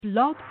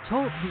Blog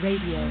Talk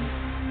Radio.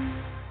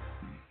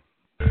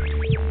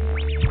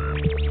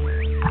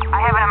 I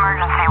have an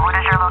emergency. What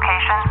is your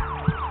location?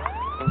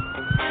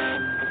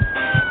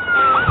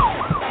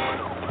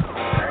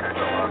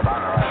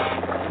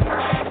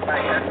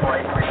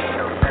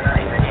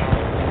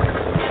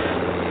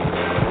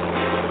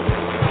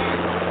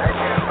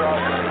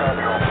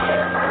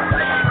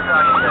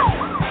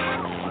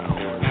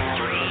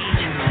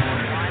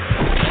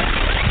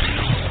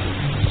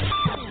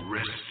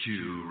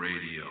 Rescue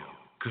Radio,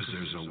 because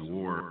there's a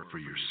war for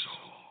your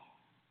soul.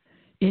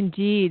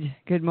 Indeed.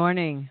 Good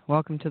morning.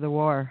 Welcome to the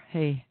war.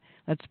 Hey,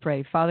 let's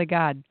pray. Father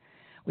God,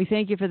 we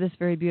thank you for this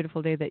very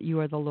beautiful day that you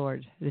are the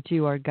Lord, that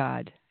you are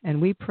God.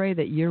 And we pray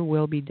that your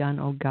will be done,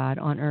 O God,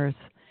 on earth,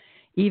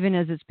 even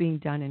as it's being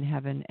done in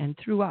heaven, and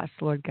through us,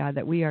 Lord God,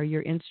 that we are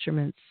your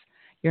instruments,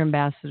 your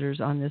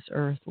ambassadors on this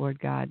earth, Lord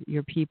God,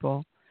 your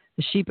people,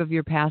 the sheep of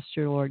your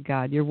pasture, Lord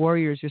God, your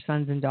warriors, your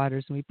sons and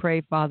daughters. And we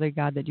pray, Father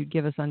God, that you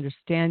give us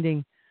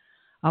understanding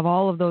of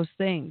all of those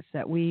things,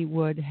 that we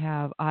would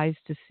have eyes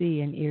to see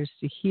and ears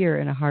to hear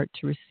and a heart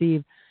to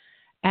receive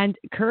and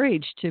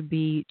courage to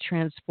be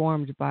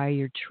transformed by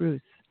your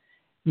truth.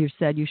 You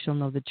said you shall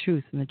know the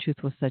truth, and the truth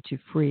will set you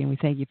free. And we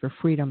thank you for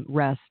freedom,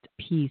 rest,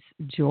 peace,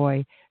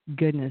 joy,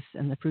 goodness,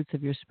 and the fruits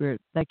of your Spirit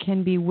that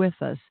can be with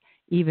us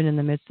even in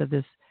the midst of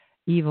this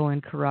evil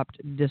and corrupt,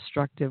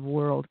 destructive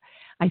world.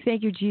 I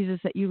thank you, Jesus,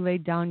 that you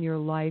laid down your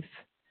life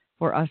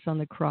for us on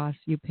the cross.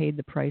 You paid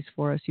the price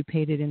for us. You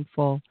paid it in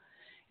full.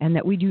 And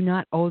that we do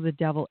not owe the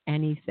devil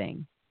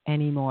anything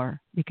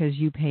anymore because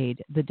you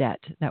paid the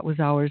debt that was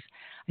ours.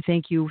 I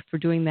thank you for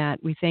doing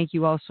that. We thank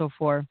you also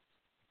for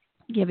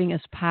giving us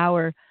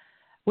power,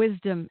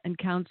 wisdom, and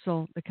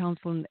counsel, the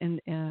counsel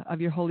of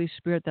your Holy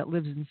Spirit that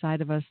lives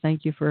inside of us.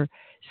 Thank you for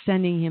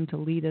sending him to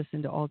lead us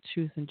into all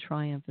truth and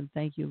triumph. And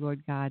thank you,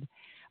 Lord God,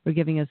 for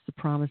giving us the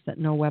promise that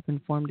no weapon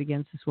formed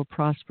against us will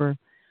prosper,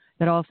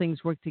 that all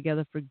things work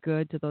together for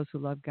good to those who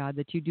love God,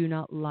 that you do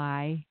not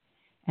lie,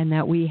 and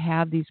that we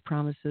have these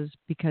promises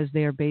because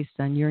they are based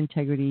on your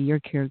integrity, your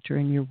character,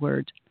 and your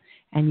word.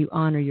 And you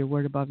honor your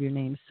word above your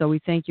name. So we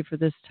thank you for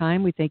this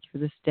time. We thank you for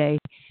this day.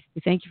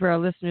 We thank you for our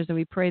listeners, and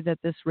we pray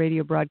that this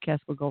radio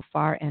broadcast will go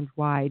far and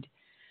wide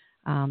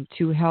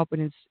to help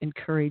and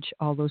encourage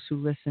all those who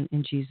listen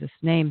in Jesus'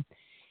 name.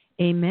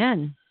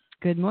 Amen.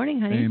 Good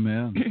morning, honey.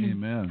 Amen.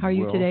 Amen. How are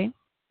you today?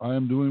 I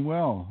am doing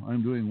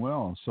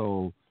well.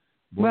 So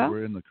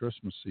we're in the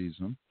Christmas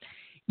season.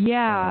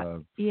 Yeah.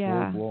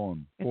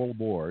 Full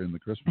bore in the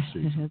Christmas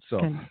season.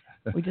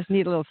 We just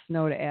need a little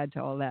snow to add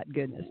to all that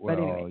goodness. Well,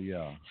 but anyway.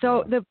 yeah.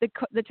 So yeah.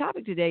 the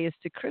topic today is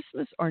to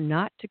Christmas or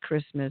not to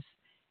Christmas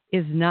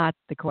is not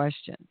the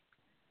question.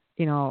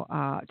 You know,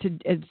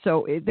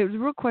 the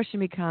real question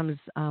becomes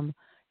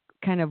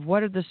kind of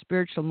what are the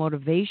spiritual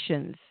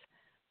motivations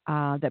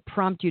that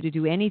prompt you to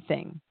do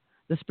anything,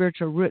 the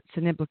spiritual roots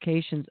and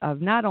implications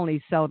of not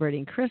only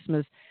celebrating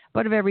Christmas,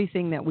 but of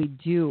everything that we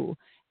do.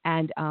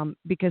 And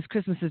because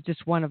Christmas is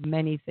just one of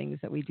many things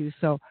that we do.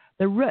 So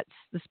the roots,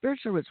 the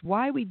spiritual roots,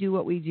 why we do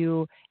what we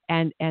do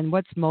and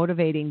what's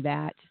motivating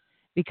that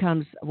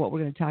becomes what we're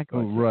going to talk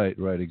about. Oh,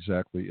 right,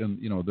 exactly. And,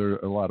 there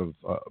are a lot of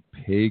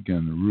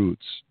pagan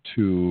roots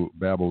to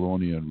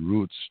Babylonian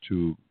roots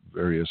to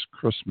various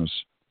Christmas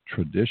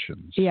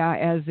traditions. Yeah,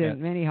 as in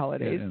many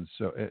holidays. And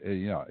so,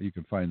 you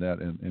can find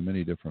that in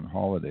many different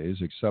holidays,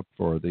 except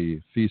for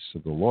the feasts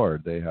of the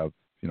Lord. They have,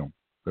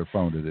 they're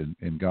founded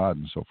in God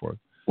and so forth.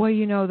 Well,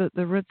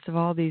 the roots of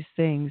all these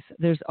things,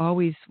 there's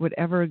always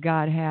whatever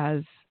God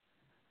has,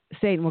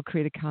 Satan will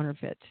create a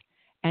counterfeit.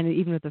 And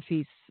even with the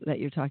feasts that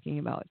you're talking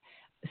about,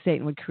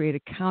 Satan would create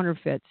a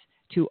counterfeit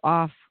to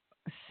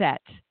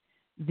offset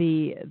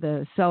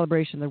the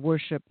celebration, the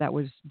worship that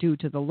was due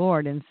to the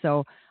Lord. And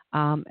so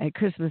and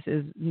Christmas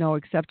is no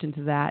exception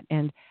to that.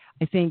 And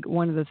I think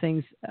one of the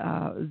things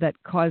that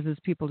causes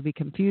people to be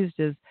confused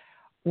is,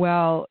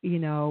 well,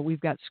 we've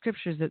got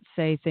scriptures that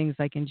say things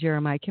like in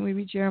Jeremiah. Can we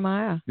read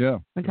Jeremiah? Yeah.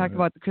 And talk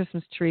about the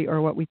Christmas tree,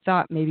 or what we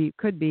thought maybe it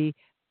could be.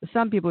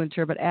 Some people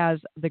interpret as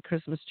the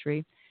Christmas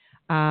tree.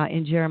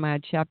 In Jeremiah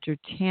chapter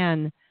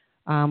 10,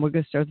 we're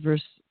going to start with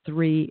verse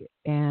 3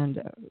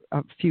 and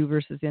a few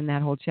verses in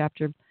that whole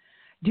chapter.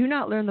 Do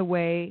not learn the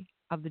way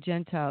of the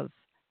Gentiles.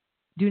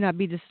 Do not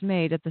be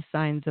dismayed at the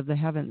signs of the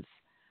heavens,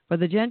 for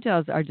the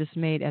Gentiles are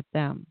dismayed at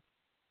them.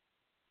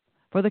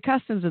 For the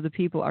customs of the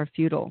people are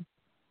futile.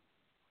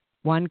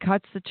 One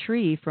cuts the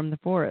tree from the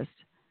forest,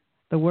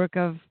 the work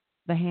of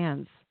the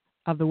hands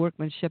of the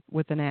workmanship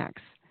with an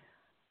axe.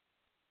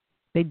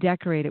 They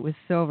decorate it with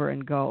silver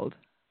and gold.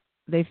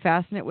 They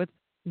fasten it with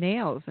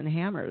nails and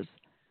hammers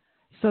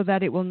so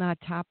that it will not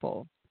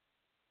topple.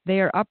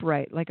 They are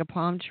upright like a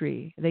palm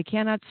tree. They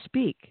cannot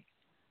speak.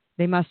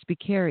 They must be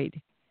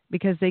carried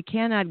because they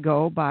cannot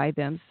go by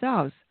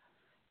themselves.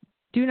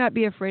 Do not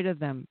be afraid of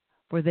them,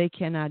 for they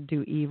cannot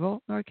do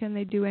evil, nor can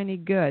they do any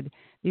good.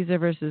 These are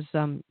verses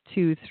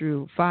 2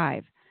 through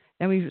 5.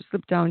 Then we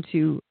slip down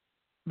to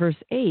verse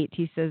 8.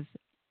 He says,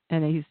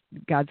 and he's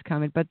God's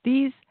comment, but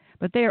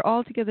they are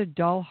altogether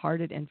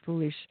dull-hearted and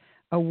foolish.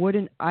 A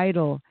wooden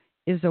idol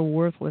is a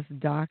worthless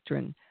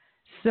doctrine.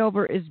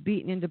 Silver is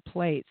beaten into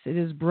plates. It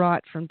is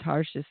brought from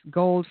Tarshish,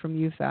 gold from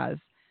Uphaz,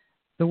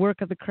 the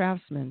work of the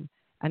craftsman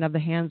and of the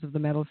hands of the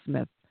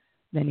metalsmith.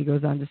 Then he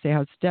goes on to say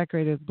how it's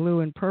decorated with blue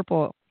and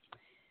purple.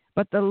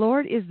 But the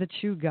Lord is the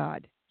true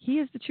God. He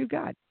is the true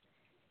God.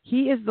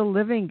 He is the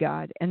living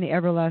God and the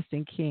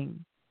everlasting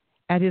King.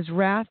 At his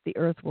wrath, the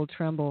earth will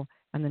tremble,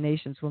 and the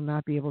nations will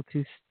not be able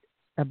to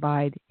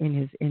abide in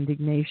his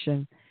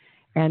indignation.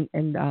 And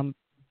so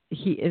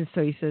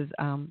he says,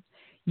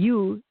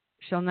 you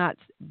shall not,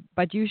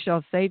 but you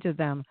shall say to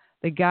them,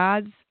 the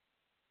gods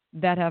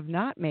that have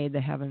not made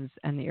the heavens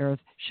and the earth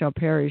shall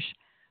perish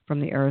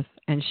from the earth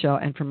and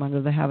from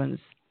under the heavens.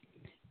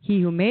 He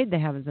who made the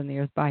heavens and the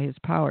earth by his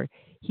power,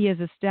 he has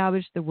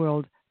established the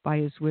world by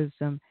his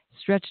wisdom,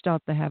 stretched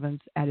out the heavens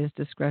at his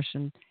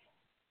discretion.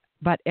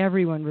 But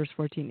everyone, verse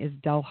 14, is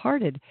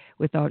dull-hearted,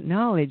 without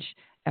knowledge.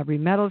 Every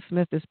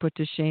metalsmith is put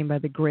to shame by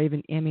the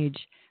graven image,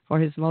 for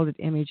his molded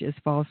image is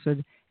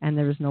falsehood, and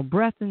there is no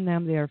breath in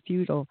them. They are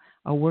futile,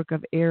 a work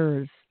of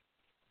errors.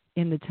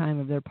 In the time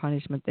of their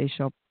punishment they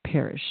shall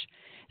perish.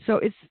 So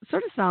it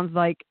sort of sounds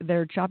like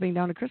they're chopping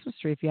down a Christmas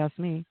tree, if you ask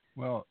me.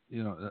 Well,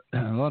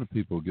 a lot of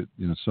people get,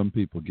 some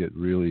people get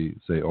really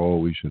say, oh,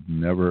 we should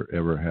never,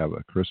 ever have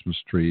a Christmas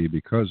tree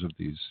because of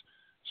these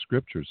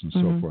scriptures and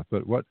so forth.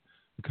 But what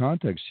the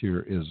context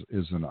here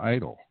is an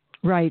idol.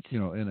 Right.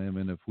 And I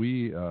mean, if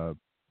we,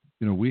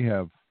 we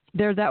have.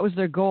 That was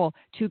their goal,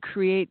 to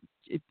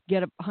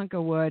get a hunk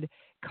of wood,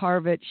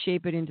 carve it,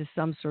 shape it into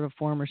some sort of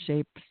form or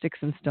shape, sticks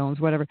and stones,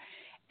 whatever,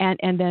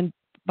 and then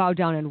bow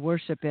down and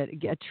worship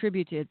it,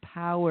 attribute it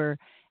power,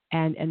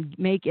 and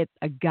make it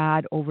a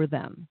god over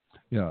them.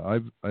 Yeah,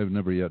 I've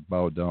never yet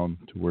bowed down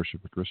to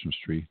worship a Christmas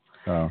tree.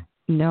 No.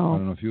 I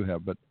don't know if you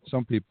have, but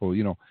some people,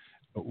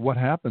 what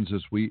happens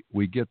is we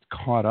get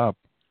caught up,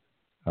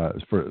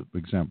 for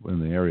example, in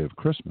the area of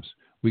Christmas,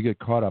 we get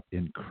caught up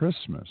in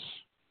Christmas,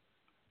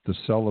 the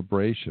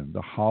celebration,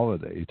 the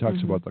holiday. He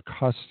talks about the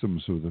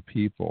customs of the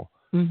people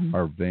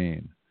are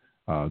vain.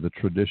 The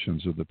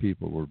traditions of the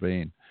people were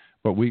vain.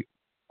 But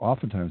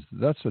oftentimes,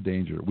 that's a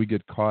danger. We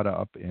get caught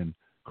up in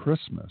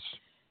Christmas.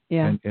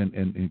 Yeah.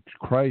 And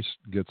Christ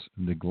gets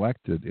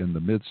neglected in the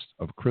midst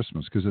of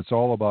Christmas because it's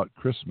all about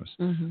Christmas.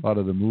 A lot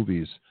of the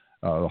movies,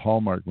 the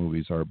Hallmark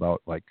movies, are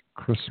about like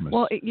Christmas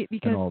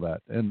and all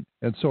that. And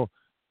so.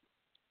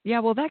 Yeah,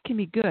 well, that can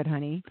be good,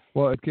 honey.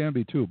 Well, it can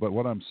be too. But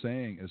what I'm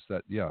saying is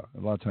that, a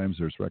lot of times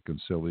there's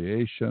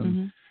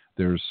reconciliation,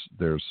 there's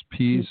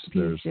peace,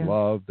 there's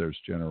love, there's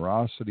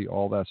generosity,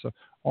 all that stuff.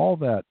 All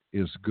that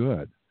is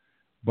good.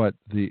 But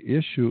the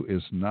issue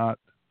is not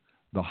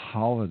the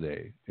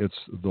holiday. It's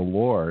the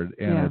Lord,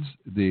 and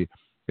it's the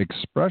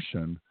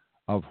expression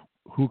of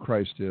who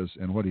Christ is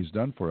and what he's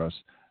done for us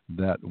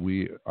that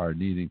we are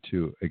needing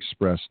to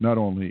express not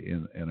only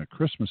in a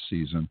Christmas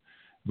season,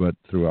 but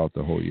throughout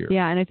the whole year.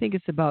 Yeah, and I think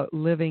it's about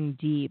living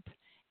deep.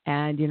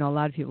 And, a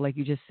lot of people, like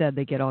you just said,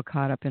 they get all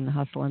caught up in the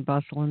hustle and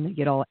bustle, and they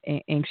get all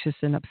anxious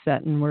and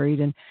upset and worried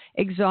and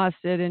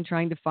exhausted and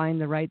trying to find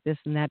the right this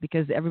and that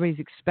because everybody's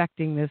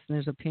expecting this, and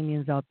there's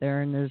opinions out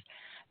there, and there's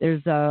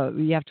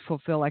you have to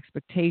fulfill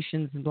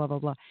expectations and blah, blah,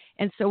 blah.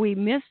 And so we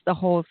miss the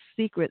whole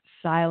secret,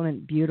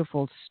 silent,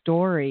 beautiful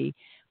story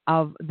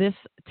of this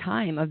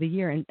time of the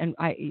year. And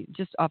I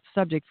just off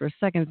subject for a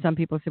second, some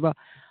people say, well,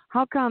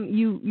 how come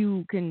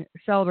you can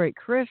celebrate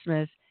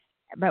Christmas,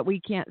 but we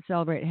can't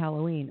celebrate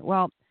Halloween?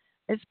 Well,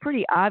 it's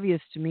pretty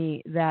obvious to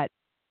me that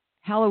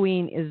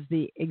Halloween is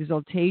the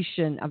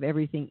exaltation of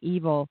everything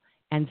evil,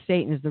 and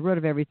Satan is the root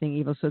of everything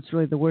evil. So it's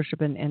really the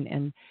worship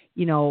and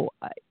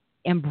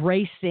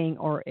embracing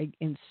or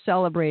in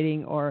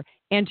celebrating or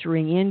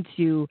entering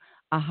into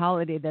a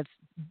holiday that's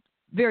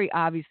very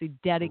obviously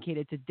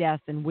dedicated to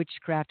death and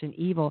witchcraft and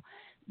evil.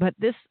 But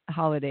this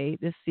holiday,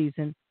 this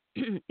season,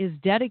 is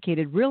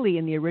dedicated really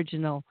in the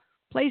original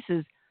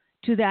places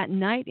to that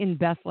night in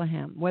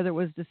Bethlehem, whether it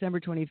was December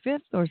 25th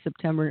or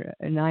September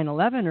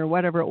 9/11 or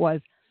whatever it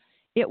was.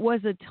 It was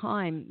a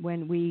time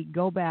when we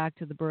go back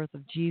to the birth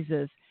of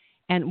Jesus,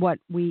 and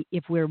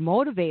if we're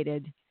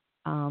motivated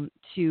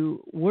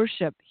to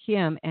worship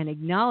him and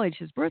acknowledge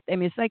his birthday. I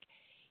mean,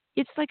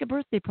 it's like a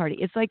birthday party.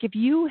 It's like if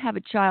you have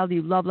a child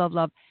you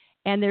love,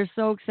 and they're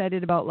so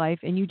excited about life,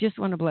 and you just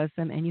want to bless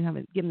them, and you have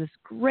given this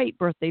great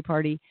birthday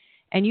party,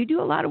 and you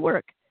do a lot of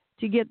work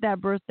to get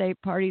that birthday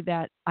party,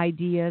 that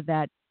idea,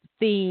 that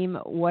theme,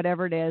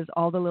 whatever it is,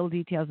 all the little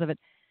details of it,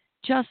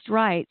 just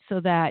right so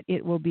that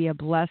it will be a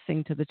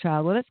blessing to the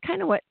child. Well, that's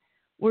kind of what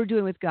we're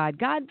doing with God.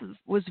 God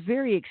was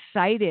very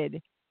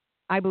excited,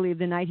 I believe,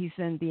 the night he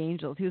sent the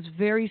angels. He was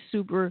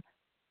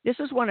this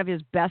was one of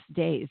his best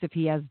days, if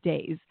he has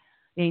days.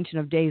 The Ancient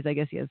of Days, I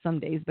guess he has some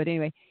days, but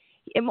anyway,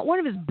 one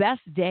of his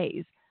best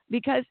days,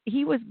 because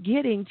he was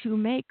getting to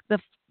make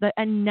the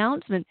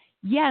announcement,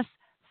 yes,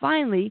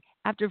 finally,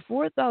 after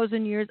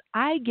 4,000 years,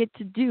 I get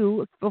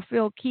to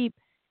keep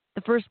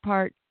the first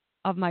part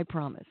of my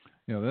promise.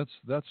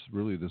 That's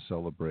really the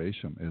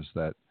celebration, is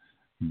that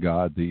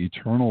God, the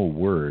eternal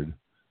Word,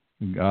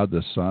 God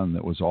the Son,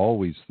 that was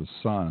always the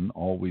Son,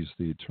 always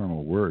the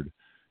eternal Word,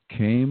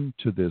 came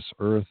to this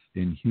earth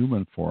in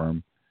human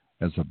form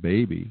as a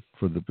baby.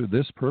 For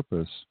this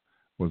purpose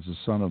was the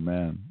Son of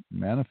Man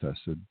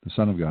manifested, the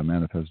Son of God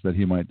manifested, that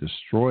he might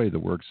destroy the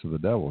works of the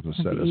devil to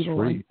set us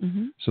free.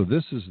 Mm-hmm. So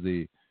this is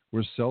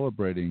we're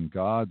celebrating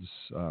God's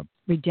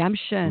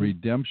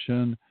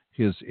redemption,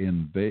 his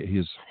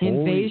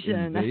holy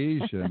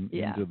invasion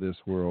into this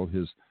world,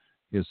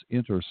 his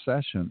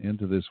intercession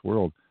into this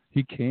world.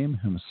 He came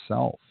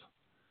himself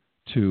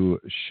to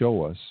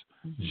show us.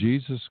 Mm-hmm.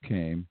 Jesus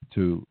came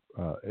to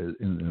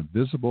in a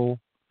visible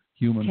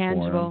human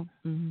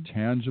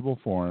tangible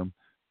form,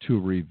 to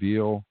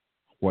reveal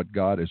what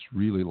God is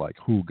really like,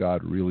 who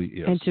God really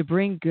is. And to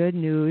bring good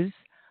news,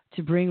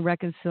 to bring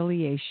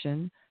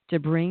reconciliation, to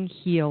bring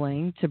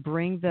healing, to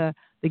bring the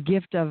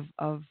gift of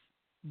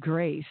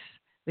grace,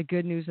 the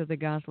good news of the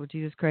gospel of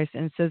Jesus Christ.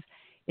 And it says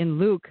in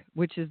Luke,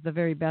 which is the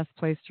very best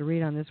place to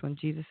read on this, when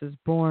Jesus is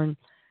born,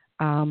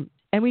 and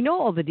we know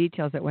all the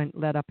details that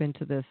led up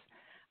into this,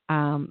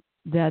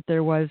 that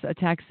there was a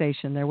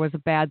taxation, there was a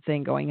bad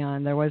thing going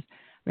on,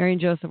 Mary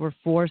and Joseph were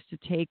forced to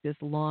take this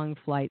long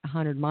flight,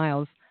 100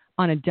 miles,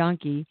 on a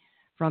donkey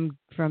from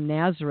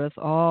Nazareth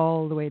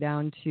all the way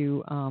down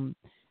to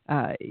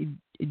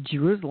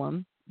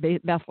Jerusalem,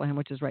 Bethlehem,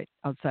 which is right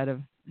outside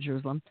of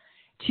Jerusalem,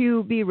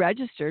 to be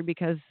registered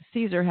because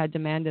Caesar had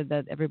demanded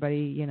that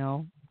everybody,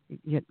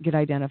 get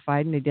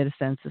identified, and they did a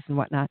census and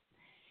whatnot.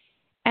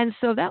 And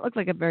so that looked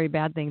like a very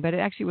bad thing, but it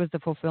actually was the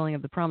fulfilling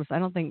of the promise. I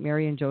don't think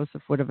Mary and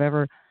Joseph would have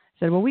ever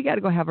said, well, we got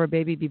to go have our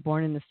baby be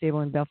born in the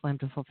stable in Bethlehem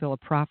to fulfill a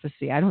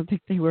prophecy. I don't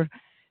think they were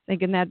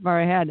thinking that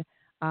far ahead.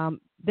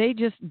 They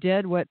just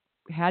did what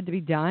had to be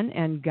done,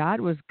 and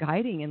God was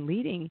guiding and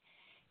leading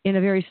in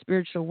a very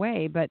spiritual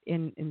way. But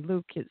in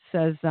Luke, it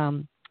says,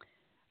 then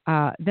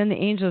the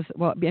angels,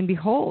 and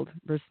behold,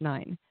 verse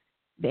 9,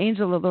 the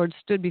angel of the Lord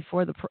stood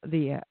before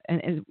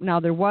and now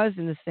there was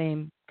in the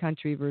same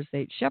country, verse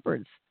 8,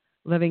 shepherds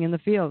living in the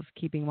fields,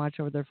 keeping watch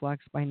over their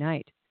flocks by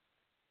night.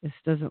 This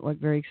doesn't look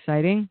very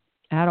exciting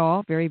at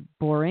all, very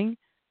boring,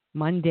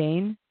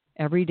 mundane,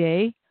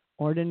 everyday,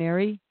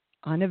 ordinary,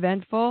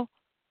 uneventful,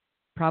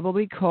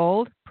 probably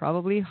cold,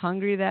 probably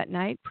hungry that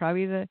night,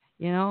 probably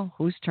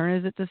whose turn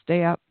is it to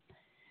stay up?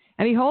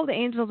 And behold, the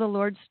angel of the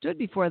Lord stood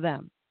before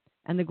them,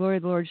 and the glory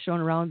of the Lord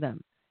shone around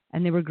them,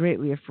 and they were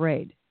greatly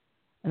afraid.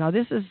 And now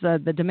this is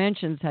the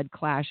dimensions had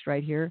clashed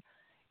right here.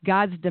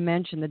 God's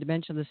dimension, the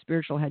dimension of the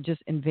spiritual, had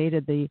just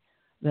invaded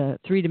the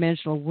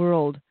three-dimensional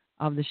world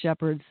of the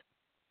shepherds.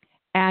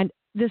 And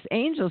this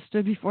angel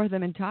stood before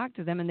them and talked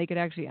to them, and they could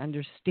actually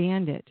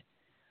understand it.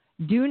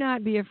 Do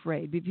not be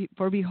afraid,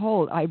 for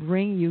behold, I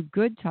bring you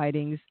good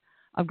tidings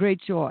of great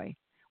joy,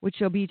 which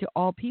shall be to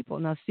all people.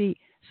 Now see,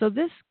 so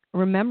this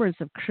remembrance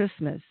of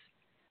Christmas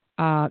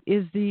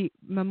is the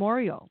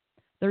memorial,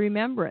 the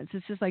remembrance.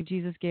 It's just like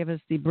Jesus gave us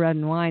the bread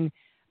and wine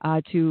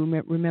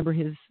to remember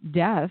his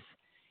death.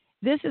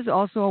 This is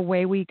also a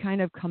way we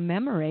kind of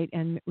commemorate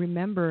and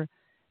remember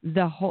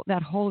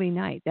that holy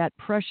night, that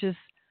precious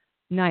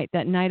night,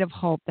 that night of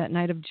hope, that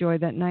night of joy,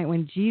 that night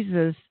when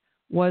Jesus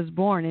was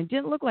born. It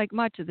didn't look like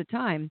much at the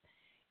time.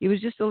 He was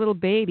just a little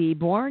baby,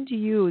 born to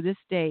you this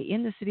day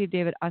in the city of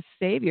David, a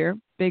Savior,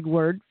 big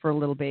word for a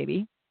little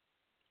baby,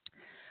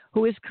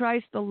 who is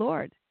Christ the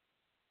Lord.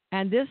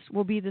 And this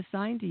will be the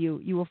sign to you.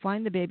 You will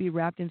find the baby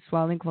wrapped in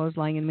swaddling clothes,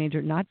 lying in a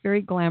manger. Not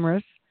very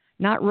glamorous,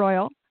 not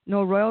royal,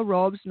 no royal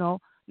robes, no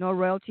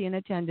royalty in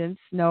attendance,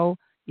 no,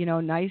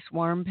 nice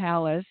warm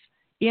palace,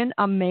 in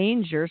a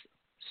manger,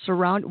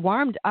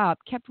 warmed up,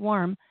 kept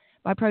warm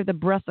by probably the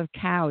breath of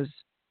cows,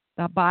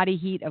 the body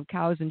heat of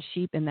cows and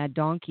sheep in that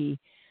donkey.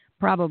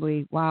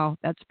 Probably, wow,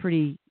 that's a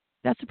pretty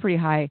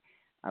high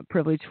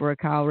privilege for a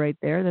cow right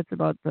there. That's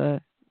about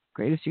the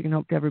greatest you can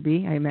hope to ever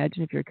be, I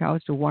imagine, if you're a cow,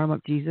 is to warm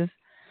up Jesus.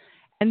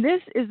 And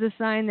this is the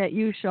sign that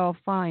you shall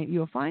find. You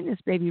will find this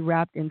baby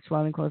wrapped in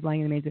swaddling clothes,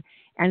 lying in a manger.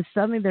 And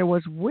suddenly there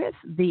was with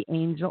the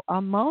angel a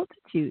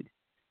multitude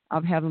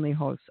of heavenly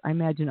hosts. I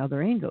imagine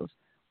other angels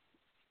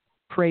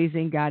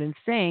praising God and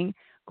saying,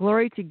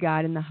 glory to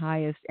God in the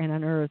highest, and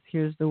on earth,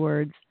 here's the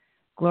words,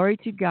 glory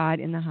to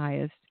God in the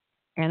highest,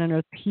 and on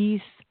earth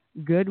peace,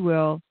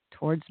 goodwill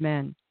towards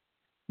men.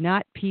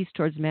 Not peace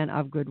towards men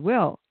of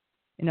goodwill.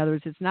 In other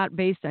words, it's not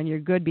based on your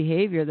good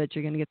behavior that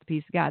you're going to get the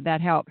peace of God.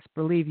 That helps,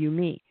 believe you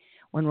me.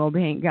 When we're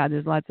obeying God,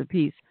 there's lots of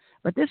peace.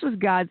 But this was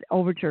God's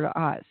overture to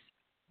us.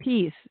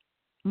 Peace,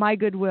 my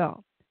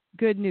goodwill,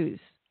 good news,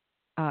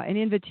 an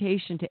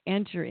invitation to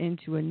enter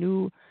into a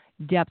new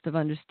depth of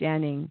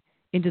understanding,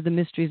 into the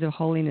mysteries of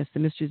holiness, the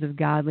mysteries of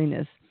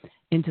godliness,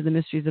 into the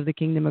mysteries of the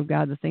kingdom of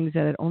God, the things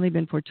that had only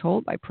been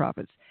foretold by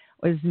prophets,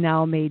 was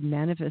now made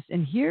manifest.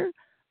 And here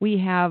we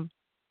have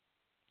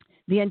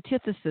the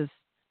antithesis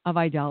of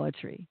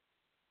idolatry.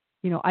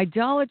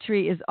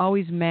 Idolatry is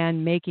always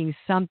man making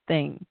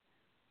something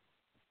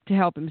to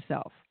help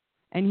himself.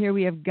 And here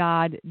we have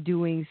God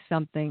doing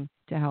something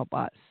to help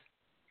us.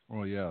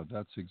 Well, yeah,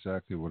 that's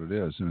exactly what it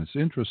is. And it's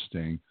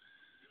interesting,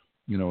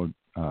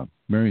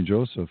 Mary and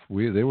Joseph,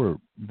 they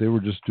were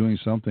just doing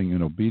something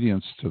in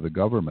obedience to the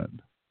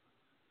government.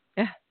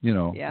 You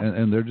know, Yeah.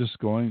 and they're just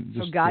going.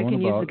 So God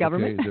can use the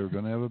government. Okay, they're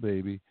going to have a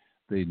baby.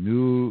 They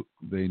knew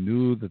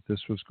that this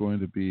was going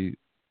to be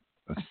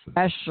a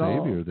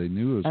special Savior. They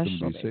knew it was going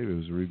to be a Savior. It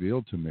was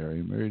revealed to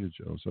Mary, Mary to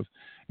Joseph,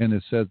 and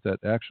it said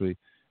that actually,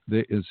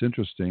 it's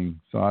interesting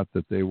thought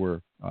that they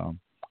were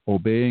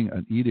obeying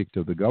an edict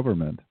of the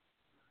government,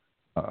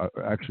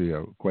 actually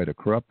quite a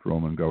corrupt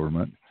Roman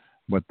government,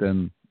 but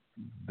then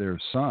their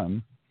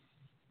son,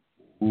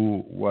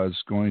 who was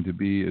going to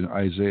be in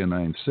Isaiah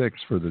 9:6,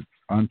 for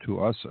unto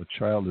us a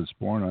child is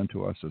born,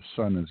 unto us a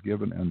son is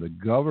given, and the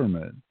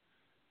government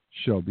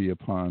shall be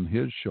upon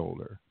his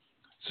shoulder.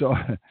 So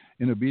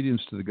in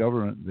obedience to the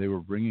government, they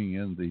were bringing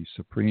in the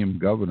supreme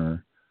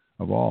governor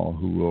of all,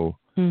 who will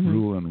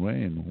rule and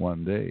reign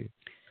one day.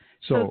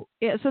 So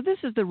this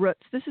is the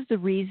roots. This is the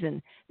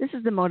reason. This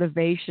is the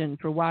motivation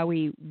for why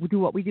we do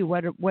what we do.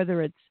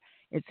 Whether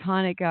it's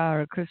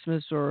Hanukkah or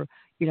Christmas or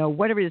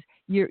whatever it is,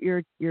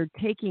 you're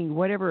taking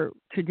whatever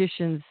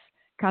traditions,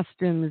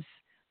 customs,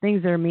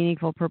 things that are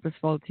meaningful,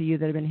 purposeful to you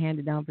that have been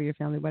handed down for your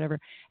family, whatever,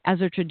 as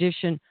a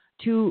tradition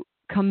to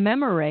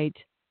commemorate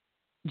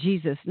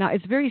Jesus. Now,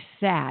 it's very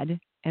sad,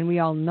 and we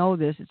all know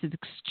this. It's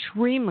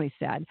extremely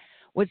sad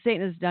what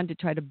Satan has done to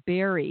try to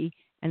bury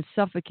and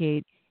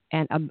suffocate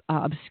and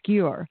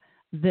obscure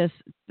the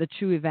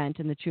true event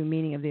and the true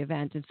meaning of the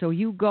event. And so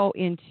you go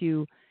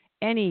into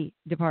any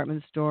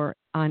department store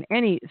on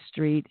any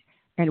street,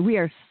 and we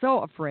are so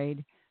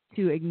afraid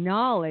to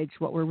acknowledge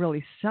what we're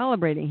really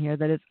celebrating here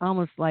that it's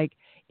almost like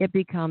it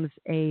becomes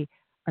a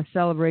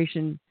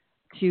celebration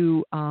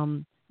to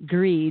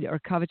greed or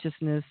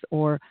covetousness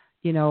or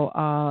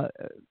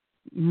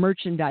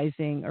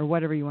merchandising or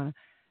whatever you want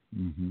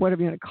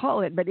to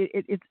call it. But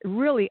it's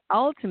really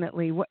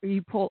ultimately what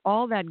you pull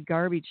all that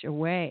garbage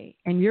away,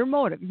 and your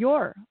motive,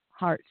 your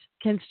heart,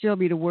 can still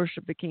be to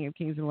worship the King of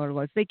Kings and Lord of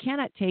Lords. They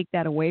cannot take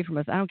that away from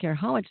us. I don't care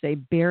how much they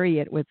bury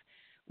it with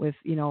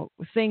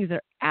things that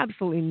are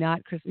absolutely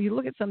not Christmas. You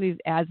look at some of these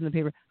ads in the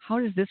paper. How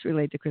does this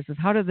relate to Christmas?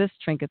 How does this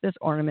trinket, this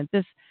ornament,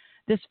 this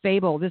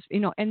fable, this,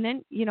 and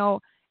then,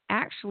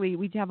 actually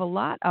we have a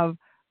lot of,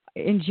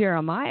 in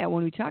Jeremiah,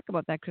 when we talk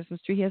about that Christmas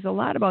tree, he has a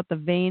lot about the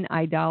vain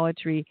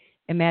idolatry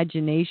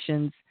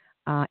imaginations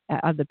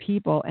of the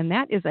people. And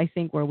that is, I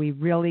think, where we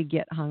really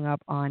get hung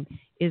up on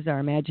is our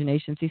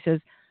imaginations. He says,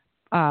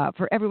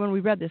 for everyone,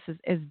 we read this,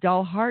 is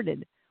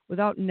dull-hearted,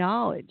 without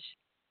knowledge.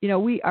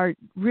 We are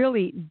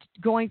really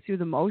going through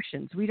the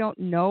motions. We don't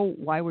know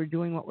why we're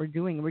doing what we're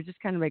doing. We're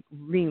just kind of like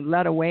being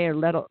led away or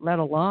led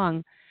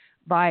along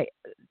by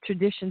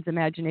traditions,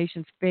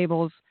 imaginations,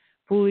 fables,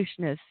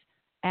 foolishness.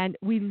 And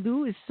we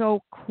lose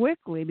so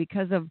quickly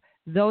because of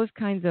those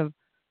kinds of,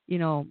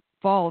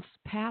 false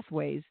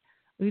pathways.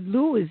 We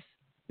lose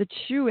the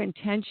true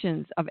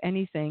intentions of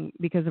anything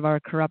because of our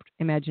corrupt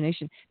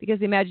imagination, because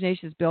the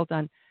imagination is built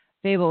on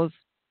fables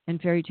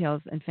and fairy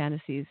tales and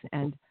fantasies,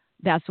 and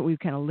that's what we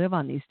kind of live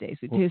on these days.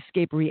 To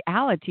escape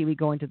reality, we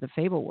go into the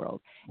fable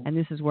world, and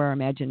this is where our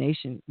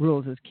imagination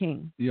rules as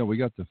king. Yeah, we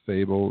got the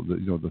fable,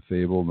 the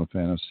fable and the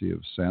fantasy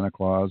of Santa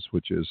Claus,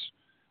 which is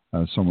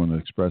someone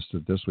expressed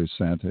it this way: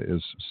 Santa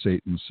is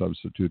Satan's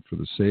substitute for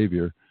the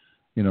Savior.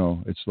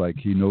 It's like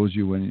he knows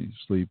you when you're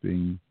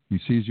sleeping. He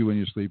sees you when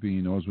you're sleeping.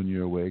 He knows when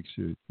you're awake.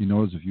 So he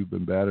knows if you've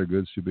been bad or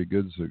good, so you'll be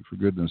good, so for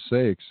goodness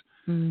sakes.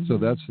 Mm-hmm. So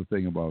that's the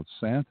thing about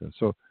Santa.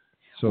 So,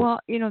 well,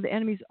 the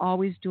enemy's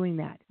always doing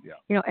that.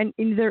 Yeah. And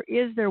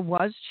there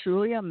was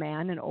truly a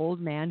man, an old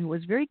man, who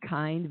was very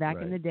kind back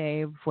in the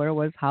day before it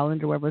was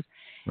Holland or where it was.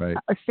 Right.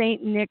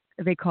 Saint Nick,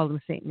 they called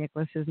him Saint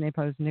Nicholas. His name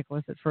was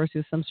Nicholas at first. He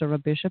was some sort of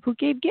a bishop who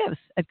gave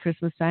gifts at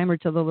Christmas time or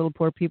to the little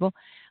poor people,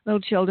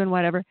 little children,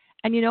 whatever.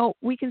 And,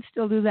 we can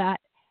still do that.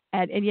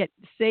 And yet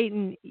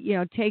Satan,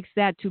 takes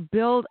that to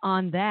build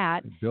on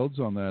that. It builds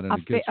on that, and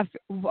it gets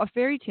a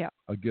fairy tale.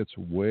 It gets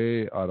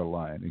way out of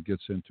line. It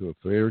gets into a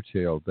fairy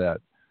tale that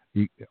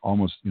he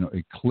almost,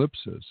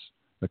 eclipses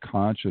the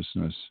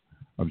consciousness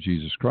of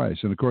Jesus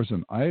Christ. And of course,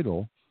 an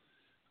idol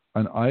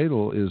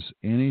is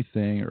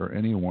anything or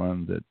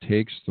anyone that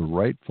takes the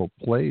rightful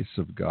place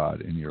of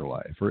God in your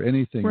life, or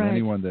anything, or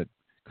anyone that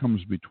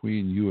comes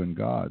between you and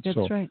God.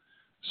 That's right.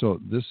 So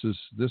this is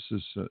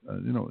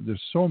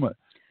there's so much.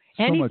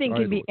 Anything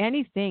can be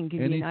anything can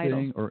be an idol.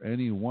 Anything or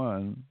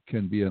anyone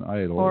can be an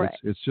idol.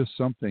 It's just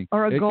something.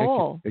 Or a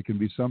goal. It can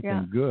be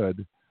something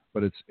good,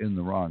 but it's in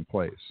the wrong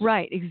place.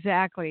 Right,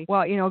 exactly.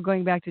 Well,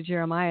 going back to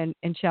Jeremiah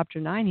in chapter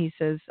 9, he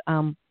says,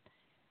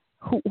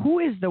 who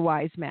is the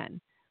wise man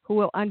who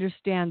will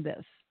understand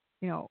this?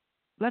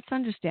 Let's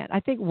understand. I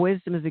think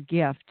wisdom is a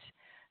gift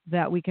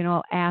that we can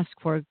all ask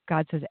for.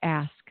 God says,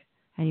 ask,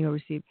 and you will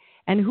receive.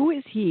 And who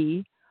is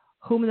he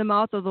whom the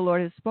mouth of the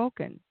Lord has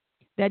spoken,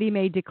 that he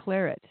may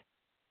declare it?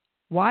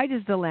 Why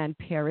does the land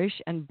perish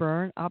and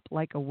burn up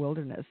like a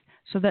wilderness,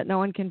 so that no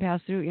one can pass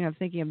through?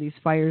 Thinking of these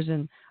fires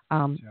in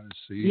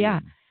Tennessee.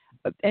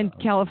 And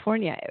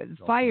California,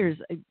 fires,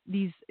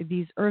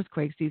 these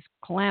earthquakes, these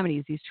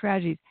calamities, these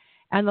tragedies.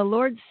 And the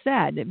Lord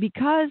said,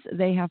 because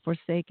they have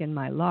forsaken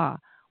my law,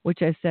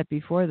 which I set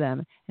before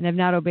them, and have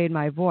not obeyed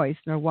my voice,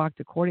 nor walked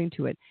according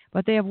to it.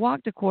 But they have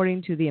walked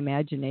according to the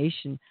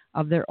imagination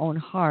of their own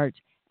heart,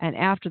 and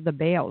after the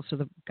Baals, or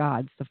the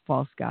gods, the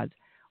false gods,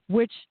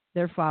 which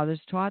their fathers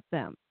taught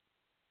them.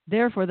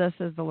 Therefore, thus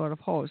says the Lord of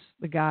hosts,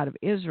 the God of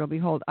Israel,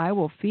 behold, I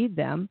will feed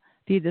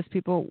this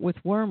people with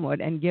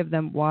wormwood, and give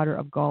them water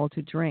of gall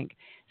to drink.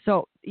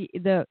 So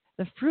the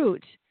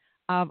fruit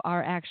of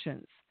our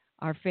actions,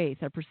 our faith,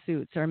 our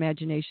pursuits, our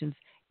imaginations,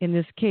 in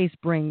this case,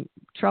 bring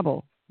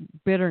trouble,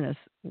 bitterness,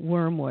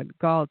 wormwood,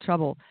 gall,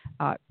 trouble,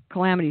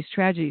 calamities,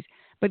 tragedies.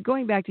 But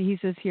going back to, he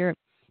says here,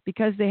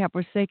 because they have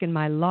forsaken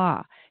my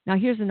law. Now,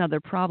 here's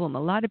another problem.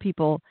 A lot of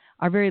people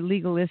are very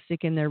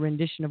legalistic in their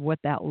rendition of what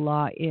that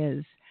law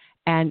is.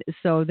 And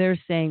so they're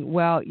saying,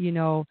 well,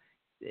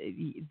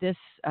 this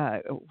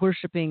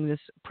worshiping, this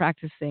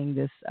practicing,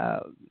 this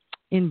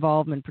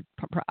involvement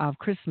of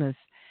Christmas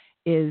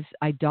is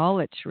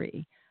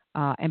idolatry.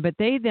 But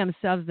they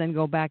themselves then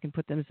go back and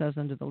put themselves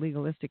under the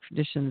legalistic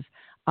traditions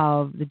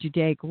of the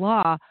Judaic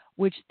law,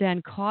 which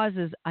then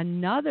causes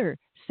another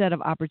set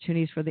of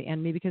opportunities for the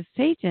enemy, because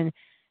Satan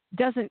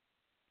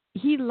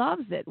he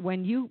loves it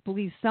when you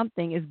believe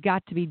something has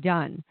got to be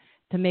done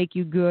to make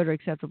you good or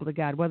acceptable to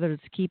God, whether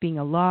it's keeping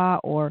a law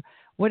or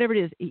whatever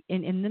it is.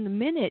 And then the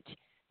minute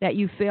that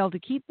you fail to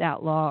keep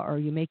that law, or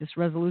you make this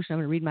resolution, I'm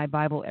going to read my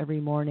Bible every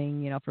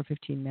morning, for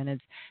 15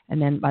 minutes,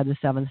 and then by the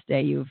seventh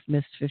day you've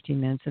missed 15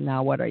 minutes, and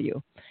now what are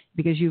you?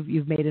 Because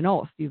you've made an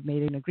oath, you've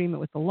made an agreement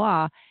with the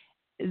law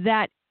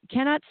that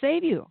cannot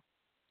save you.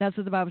 That's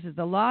what the Bible says.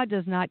 The law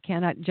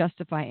cannot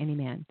justify any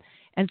man.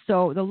 And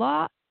so the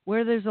law,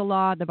 where there's a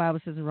law, the Bible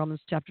says in Romans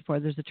chapter 4,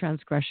 there's a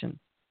transgression.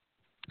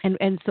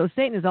 And so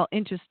Satan is all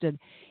interested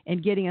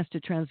in getting us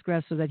to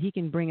transgress so that he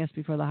can bring us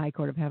before the high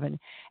court of heaven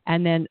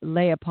and then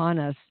lay upon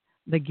us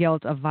the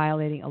guilt of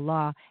violating a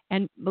law.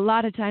 And a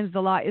lot of times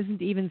the law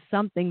isn't even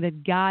something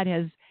that God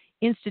has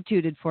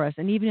instituted for us.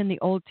 And even in the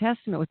Old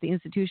Testament, with the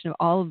institution of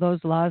all of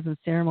those laws and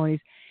ceremonies,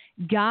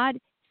 God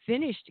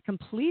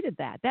completed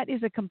that. That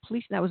is a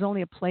completion. That was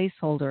only a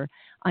placeholder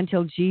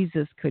until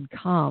Jesus could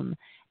come.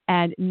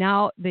 And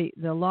now the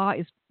law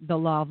is the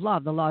law of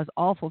love. The law is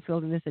all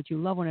fulfilled in this, that you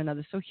love one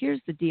another. So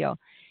here's the deal.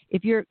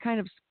 If you're kind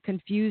of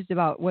confused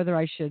about whether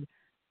I should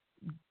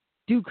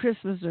do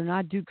Christmas or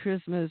not do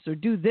Christmas, or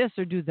do this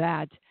or do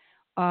that,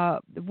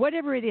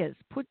 whatever it is,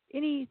 put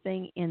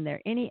anything in there,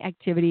 any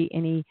activity,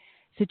 any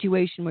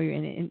situation where you're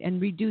in it,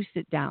 and reduce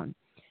it down.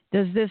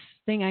 Does this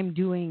thing I'm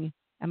doing,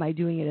 am I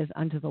doing it as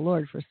unto the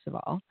Lord, first of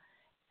all?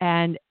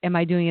 And am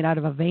I doing it out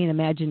of a vain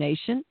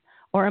imagination?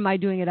 Or am I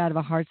doing it out of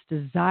a heart's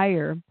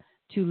desire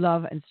to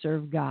love and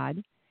serve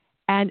God?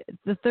 And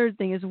the third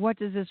thing is, what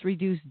does this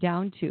reduce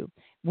down to?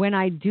 When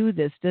I do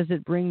this, does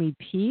it bring me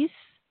peace,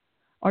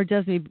 or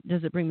does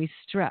it bring me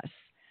stress?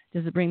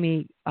 Does it bring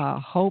me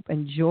hope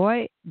and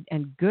joy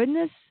and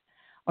goodness,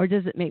 or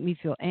does it make me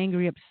feel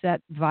angry,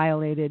 upset,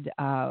 violated,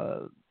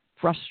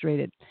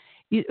 frustrated?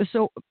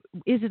 So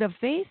is it of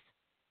faith?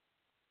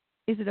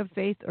 Is it of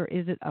faith, or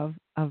is it of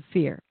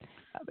fear?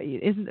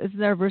 Isn't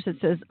there a verse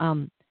that says,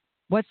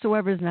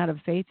 whatsoever is not of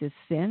faith is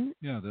sin?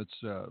 Yeah,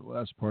 that's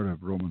last part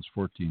of Romans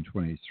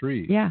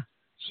 14:23. Yeah.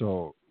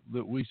 So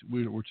that we're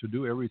to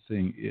do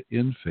everything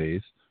in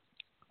faith.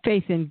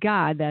 Faith in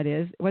God, that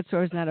is.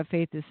 Whatsoever is not of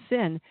faith is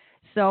sin.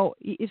 So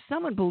if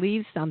someone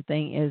believes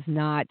something is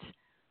not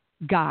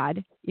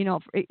God,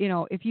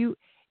 if you,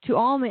 to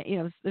all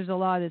men, there's a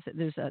law,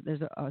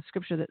 there's a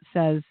scripture that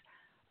says,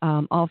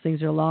 all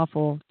things are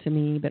lawful to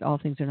me, but all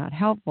things are not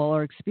helpful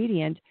or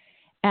expedient.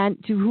 And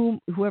to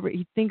whoever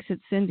he thinks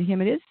it's sin, to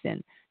him it is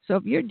sin. So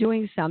if you're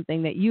doing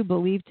something that you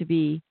believe to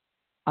be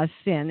a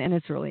sin, and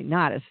it's really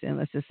not a sin,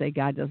 let's just say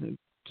God doesn't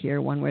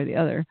care one way or the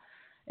other,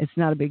 it's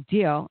not a big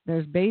deal.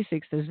 There's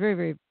basics. There's very,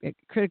 very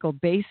critical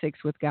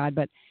basics with God.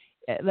 But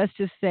let's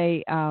just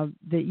say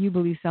that you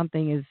believe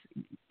something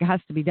has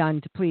to be done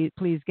to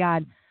please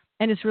God,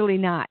 and it's really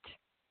not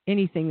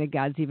anything that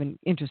God's even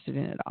interested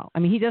in at all. I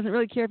mean, he doesn't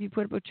really care if you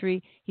put up a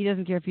tree. He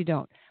doesn't care if you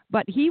don't.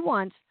 But he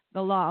wants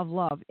the law of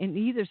love in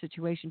either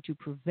situation to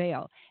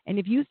prevail. And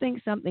if you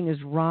think something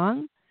is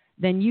wrong,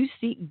 then you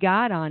seek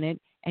God on it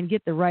and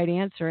get the right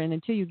answer. And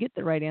until you get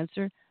the right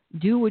answer,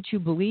 do what you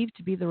believe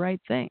to be the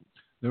right thing.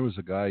 There was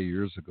a guy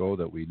years ago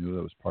that we knew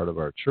that was part of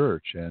our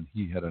church, and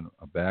he had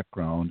a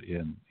background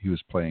he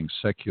was playing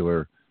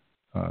secular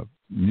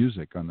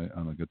music on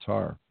the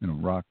guitar,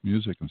 rock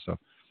music and stuff.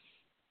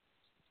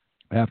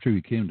 After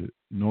he came to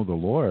know the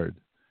Lord,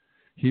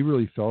 he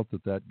really felt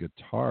that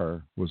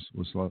guitar was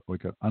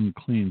like an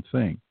unclean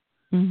thing,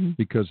 mm-hmm.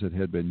 because it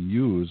had been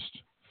used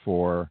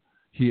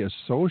he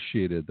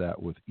associated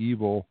that with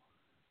evil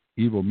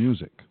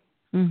music.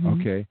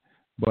 Mm-hmm. Okay.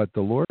 But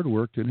the Lord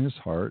worked in his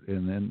heart,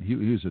 and then he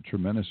was a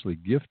tremendously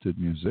gifted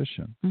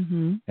musician.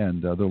 Mm-hmm.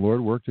 And the Lord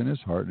worked in his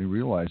heart, and he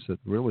realized that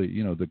really,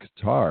 the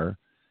guitar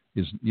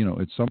is,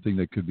 it's something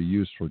that could be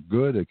used for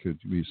good. It could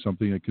be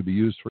something that could be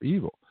used for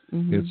evil.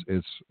 Mm-hmm.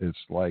 It's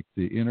like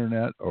the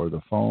internet or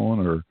the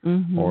phone or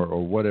mm-hmm.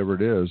 or whatever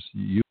it is.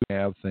 You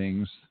have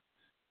things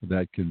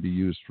that can be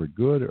used for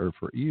good or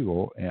for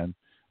evil, and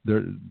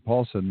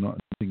Paul said nothing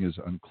is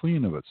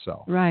unclean of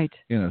itself. Right.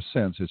 In a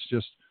sense,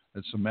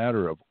 it's a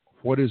matter of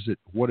what is it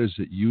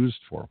used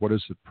for? What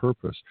is its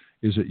purpose?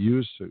 Is it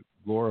used to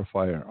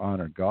glorify and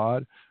honor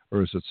God,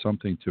 or is it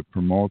something to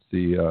promote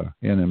the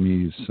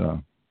enemy's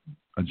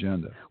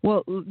agenda?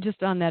 Well,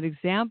 just on that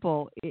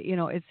example,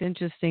 it's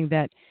interesting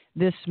that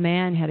this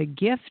man had a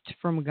gift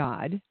from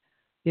God,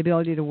 the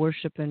ability to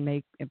worship and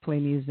make and play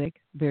music,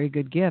 very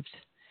good gift.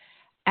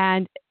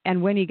 And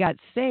when he got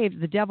saved,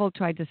 the devil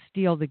tried to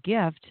steal the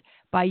gift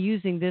by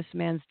using this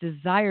man's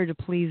desire to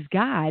please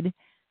God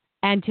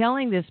and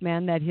telling this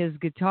man that his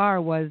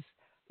guitar was,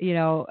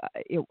 evil,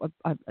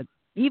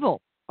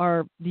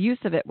 or the use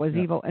of it was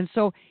evil. And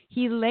so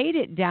he laid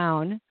it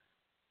down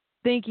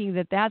thinking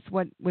that that's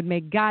what would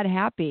make God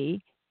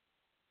happy.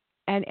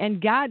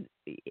 And God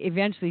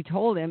eventually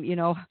told him,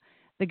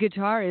 the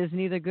guitar is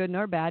neither good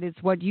nor bad.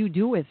 It's what you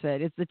do with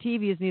it. It's the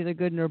TV is neither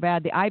good nor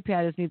bad. The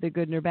iPad is neither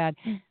good nor bad.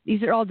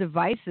 These are all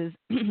devices,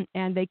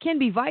 and they can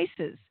be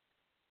vices.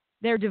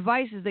 They're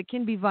devices that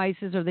can be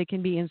vices, or they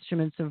can be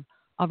instruments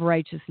of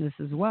righteousness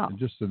as well. And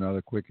just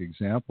another quick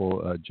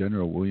example,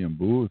 General William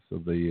Booth,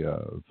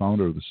 the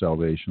founder of the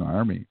Salvation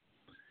Army,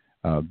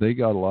 they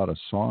got a lot of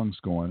songs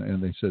going,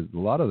 and they said a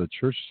lot of the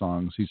church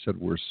songs, he said,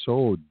 were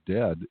so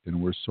dead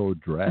and were so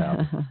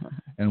drab.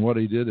 And what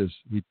he did is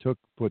he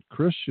put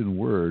Christian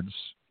words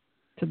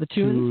to the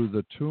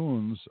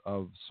tunes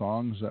of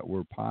songs that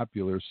were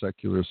popular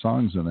secular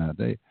songs in that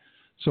day.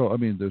 So, I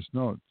mean, there's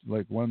no,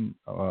 like one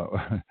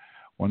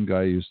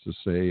guy used to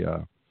say,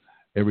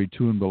 every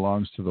tune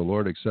belongs to the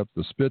Lord except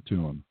the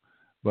spittoon.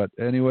 But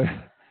anyway,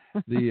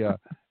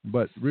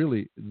 but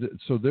really,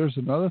 so there's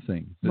another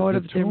thing.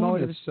 The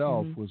tune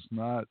itself was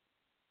not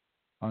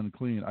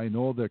unclean. I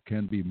know there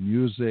can be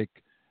music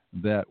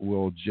that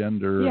will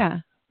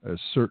gender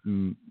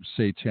certain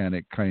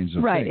satanic kinds of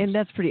things. Right, and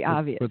that's pretty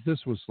obvious. But this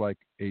was like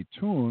a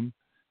tune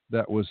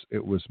it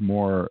was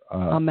more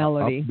a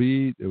melody.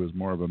 Upbeat. It was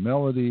more of a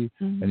melody,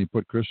 and he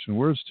put Christian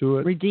words to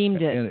it.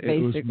 Redeemed it, and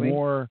basically. It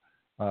was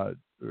more,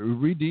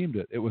 redeemed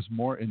it. It was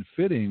more in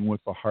fitting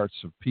with the hearts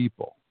of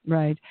people.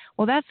 Right.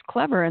 Well, that's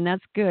clever, and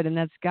that's good, and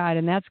that's God,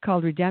 and that's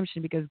called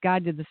redemption, because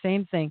God did the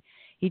same thing.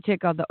 He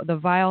took the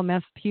vile,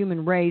 messed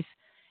human race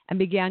and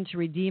began to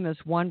redeem us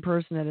one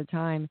person at a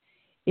time.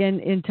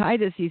 In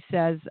Titus, he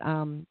says,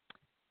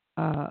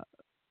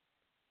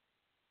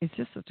 it's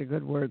just such a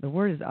good word. The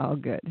word is all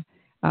good.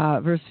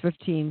 Verse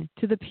 15,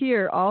 to the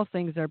pure, all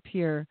things are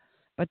pure,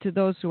 but to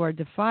those who are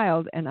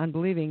defiled and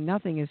unbelieving,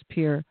 nothing is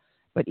pure,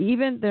 but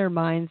even their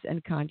minds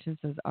and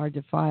consciences are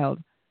defiled.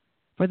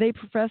 For they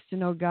profess to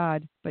know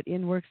God, but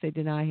in works they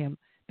deny him,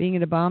 being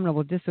an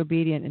abominable,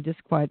 disobedient, and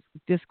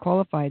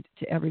disqualified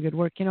to every good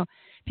work.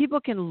 People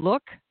can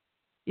look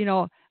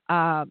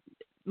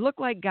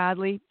like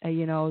godly.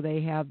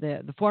 They have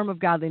the form of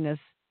godliness,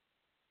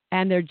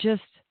 and they're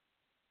just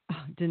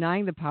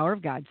denying the power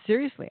of God.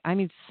 Seriously. I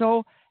mean,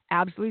 so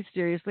absolutely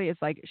seriously.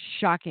 It's like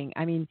shocking.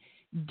 I mean,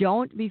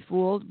 don't be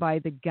fooled by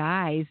the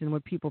guise and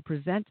what people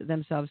present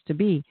themselves to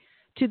be.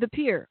 To the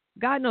pure,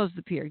 God knows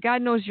the pure.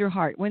 God knows your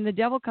heart. When the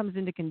devil comes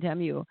in to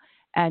condemn you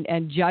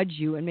and judge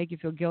you and make you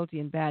feel guilty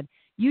and bad,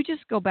 you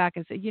just go back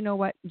and say, you know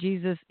what,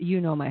 Jesus,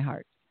 you know my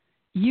heart.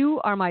 You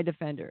are my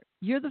defender.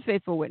 You're the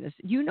faithful witness.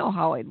 You know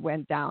how it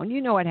went down.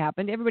 You know what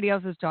happened. Everybody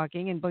else is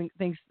talking and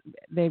thinks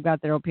they've got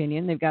their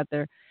opinion. They've got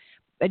their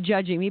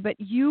judging me, but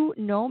you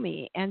know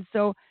me. And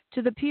so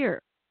to the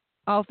pure,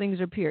 all things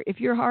are pure.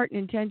 If your heart and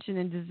intention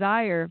and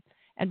desire,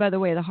 and by the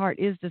way, the heart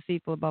is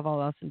deceitful above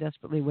all else and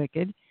desperately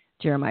wicked,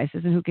 Jeremiah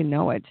says, and who can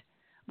know it?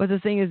 But the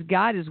thing is,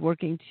 God is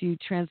working to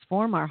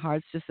transform our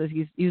hearts, just as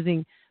he's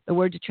using the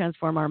word to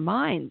transform our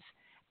minds.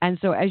 And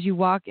so as you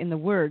walk in the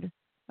word,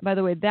 by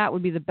the way, that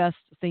would be the best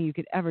thing you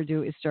could ever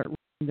do, is start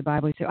reading the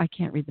Bible. You say, I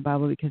can't read the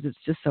Bible because it's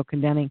just so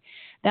condemning.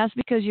 That's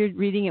because you're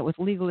reading it with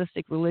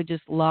legalistic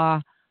religious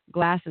law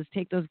glasses.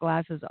 Take those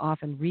glasses off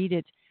and read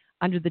it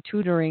under the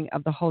tutoring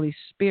of the Holy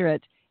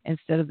Spirit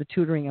instead of the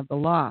tutoring of the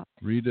law.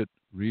 Read it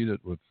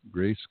with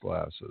grace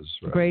glasses.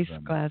 Grace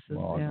glasses,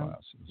 law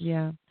glasses.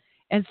 Yeah.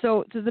 And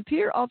so to the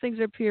pure, all things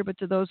are pure, but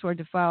to those who are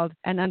defiled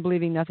and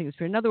unbelieving, nothing is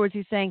pure. In other words,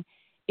 he's saying,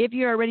 if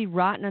you're already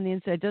rotten on the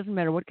inside, it doesn't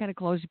matter what kind of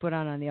clothes you put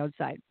on the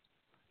outside.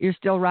 You're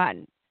still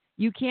rotten.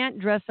 You can't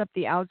dress up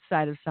the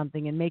outside of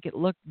something and make it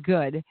look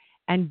good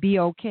and be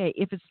okay.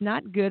 If it's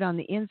not good on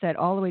the inside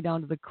all the way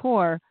down to the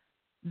core,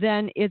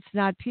 then it's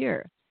not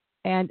pure.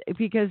 And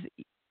because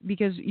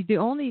the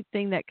only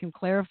thing that can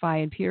clarify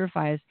and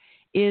purify us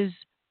is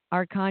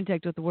our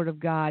contact with the Word of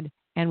God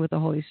and with the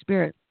Holy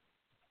Spirit.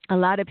 A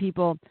lot of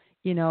people,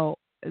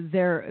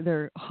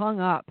 they're hung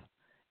up.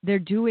 They're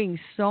doing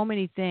so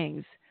many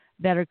things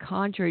that are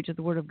contrary to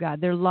the Word of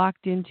God. They're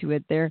locked into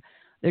it. Their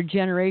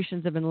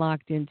generations have been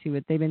locked into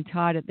it. They've been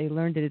taught it. They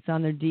learned it. It's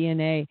on their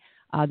DNA.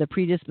 The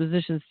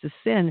predispositions to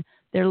sin,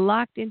 they're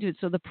locked into it.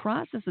 So the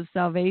process of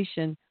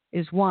salvation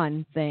is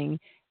one thing,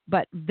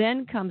 but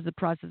then comes the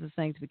process of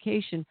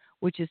sanctification,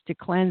 which is to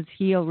cleanse,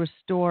 heal,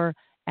 restore,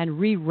 and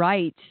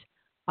rewrite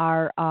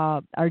our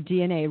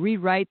DNA,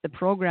 rewrite the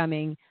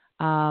programming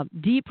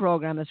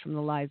deprogram us from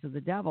the lies of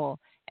the devil.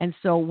 And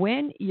so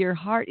when your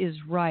heart is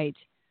right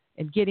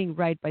and getting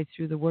right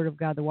through the Word of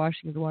God, the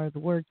washing of the water of the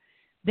Word,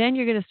 then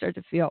you're going to start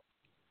to feel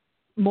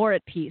more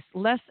at peace,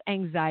 less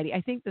anxiety.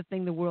 I think the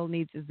thing the world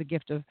needs is the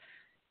gift of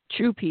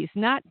true peace,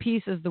 not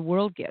peace as the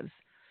world gives.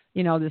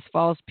 This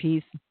false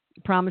peace,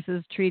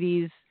 promises,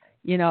 treaties,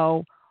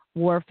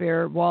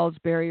 warfare, walls,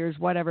 barriers,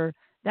 whatever.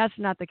 That's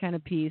not the kind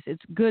of peace.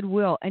 It's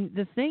goodwill. And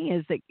the thing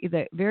is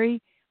that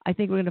I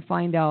think we're going to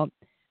find out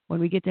when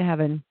we get to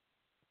heaven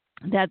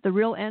that the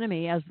real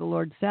enemy, as the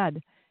Lord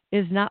said,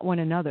 is not one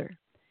another.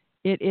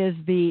 It is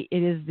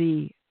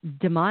the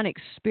demonic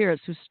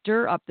spirits who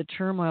stir up the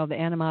turmoil, the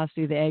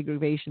animosity, the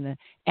aggravation, the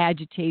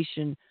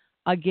agitation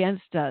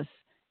against us,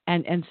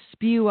 and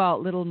spew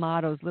out little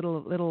mottos,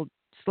 little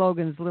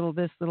slogans, little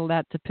this, little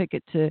that, to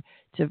picket, to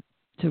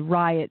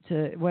riot,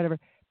 to whatever.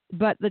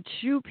 But the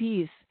true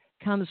peace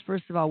comes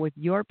first of all with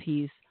your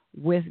peace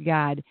with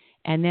God,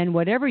 and then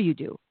whatever you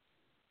do,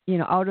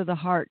 out of the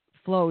heart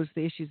flows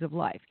the issues of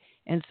life.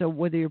 And so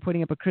whether you're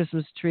putting up a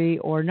Christmas tree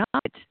or not,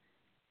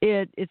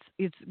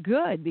 it's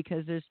good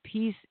because there's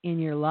peace in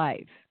your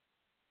life.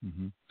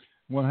 Mm-hmm.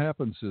 What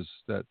happens is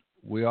that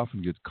we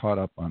often get caught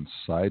up on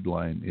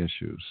sideline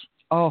issues.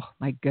 Oh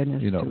my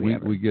goodness!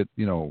 We get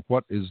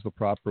what is the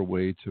proper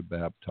way to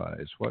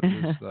baptize? What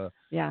is the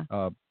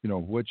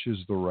which is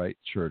the right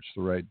church,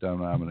 the right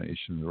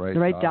denomination, the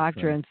right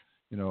doctrines?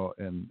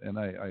 And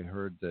I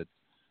heard that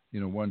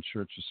one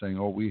church is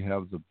saying, we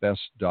have the best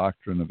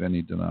doctrine of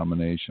any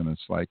denomination.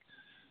 It's like,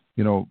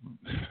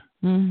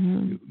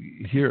 mm-hmm.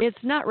 Here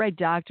it's not right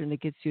doctrine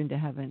that gets you into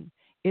heaven.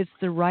 It's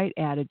the right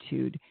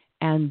attitude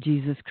and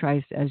Jesus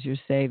Christ as your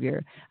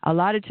Savior. A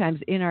lot of times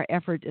in our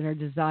effort and our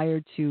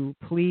desire to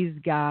please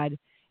God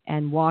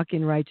and walk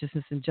in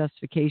righteousness and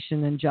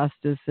justification and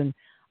justice, and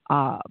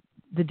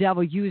the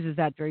devil uses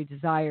that very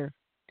desire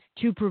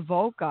to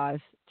provoke us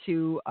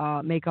to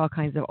make all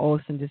kinds of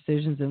oaths and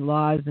decisions and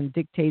laws and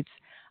dictates,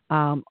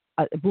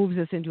 moves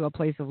us into a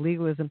place of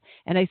legalism.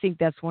 And I think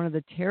that's one of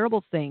the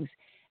terrible things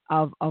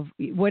of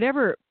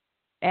whatever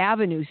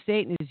avenue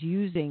Satan is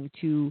using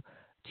to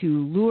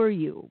lure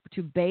you,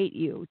 to bait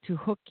you, to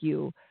hook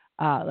you,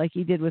 like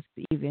he did with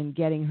Eve, in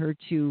getting her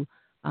to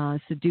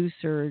seduce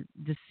her,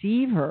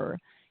 deceive her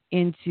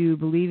into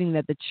believing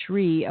that the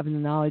tree of the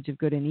knowledge of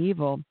good and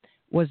evil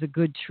was a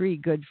good tree,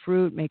 good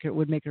fruit,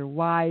 would make her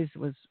wise,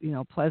 was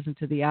pleasant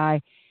to the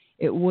eye.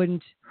 It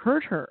wouldn't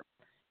hurt her.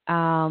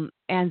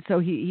 And so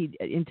he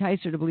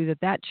enticed her to believe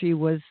that tree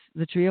was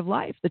the tree of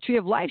life. The tree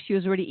of life she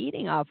was already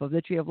eating off of.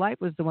 The tree of life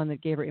was the one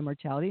that gave her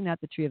immortality, not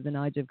the tree of the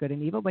knowledge of good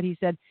and evil. But he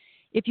said,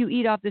 if you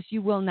eat off this,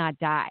 you will not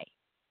die.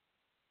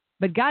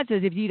 But God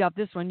says, if you eat off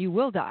this one, you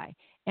will die.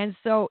 And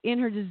so in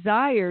her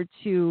desire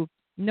to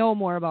know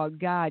more about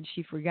God,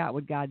 she forgot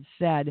what God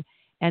said.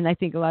 And I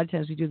think a lot of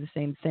times we do the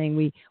same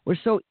thing. We're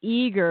so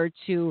eager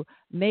to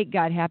make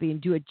God happy and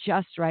do it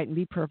just right and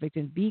be perfect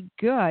and be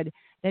good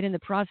that in the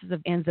process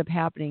of ends up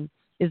happening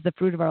is the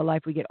fruit of our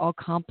life. We get all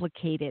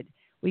complicated.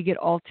 We get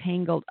all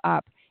tangled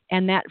up.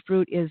 And that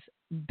fruit is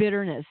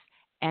bitterness.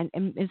 And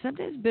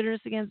sometimes bitterness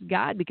against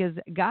God, because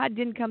God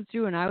didn't come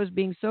through and I was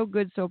being so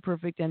good, so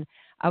perfect, and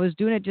I was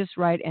doing it just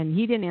right, and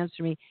he didn't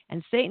answer me.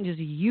 And Satan just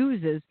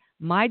uses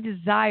my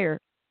desire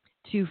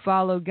to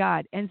follow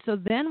God. And so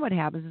then what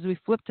happens is we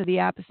flip to the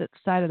opposite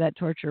side of that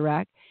torture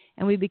rack,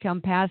 and we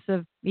become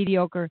passive,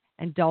 mediocre,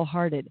 and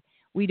dull-hearted.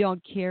 We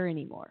don't care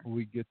anymore.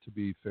 We get to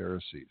be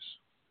Pharisees.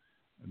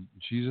 And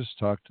Jesus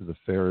talked to the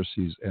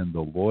Pharisees and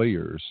the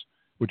lawyers,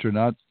 which are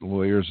not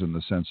lawyers in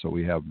the sense that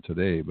we have them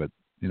today, but,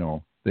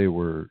 they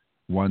were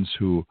ones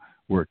who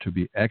were to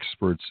be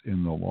experts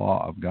in the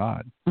law of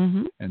God.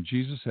 Mm-hmm. And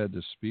Jesus had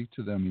to speak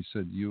to them. He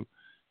said,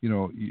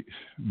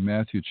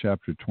 Matthew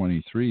chapter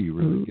 23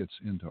 really gets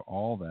into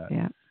all that.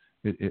 Yeah.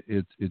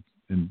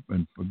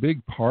 And a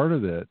big part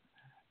of it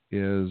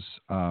is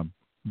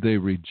they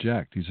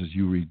reject. He says,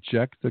 you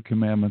reject the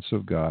commandments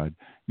of God.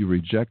 You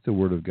reject the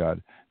word of God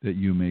that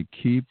you may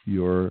keep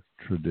your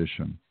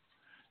tradition.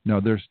 Now,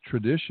 there's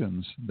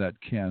traditions that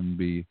can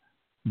be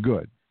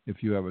good.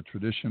 If you have a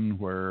tradition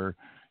where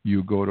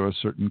you go to a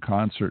certain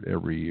concert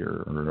every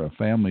year, or a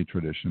family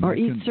tradition, or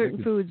eat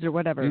certain foods or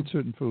whatever. Eat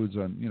certain foods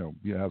on,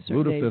 you have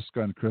lutefisk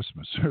on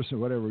Christmas or so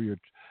whatever your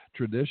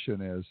tradition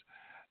is.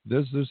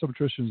 There's some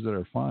traditions that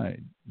are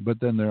fine,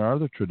 but then there are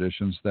other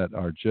traditions that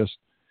are just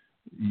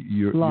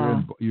you're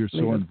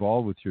so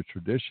involved with your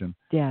tradition.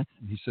 Yes.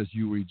 He says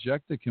you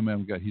reject the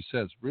commandment of God. He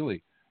says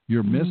really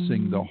you're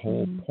missing the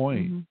whole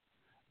point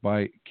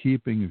by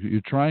keeping.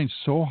 You're trying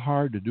so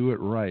hard to do it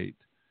right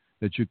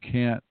that you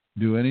can't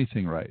do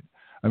anything right.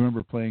 I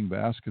remember playing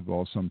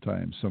basketball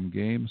sometimes, some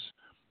games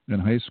in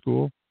high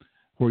school,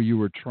 where you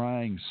were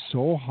trying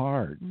so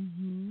hard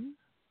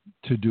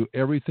to do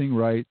everything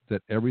right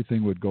that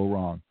everything would go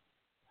wrong.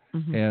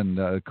 Mm-hmm. And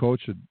the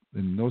coach,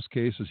 in those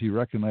cases, he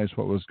recognized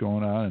what was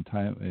going on,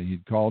 and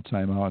he'd call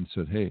timeout and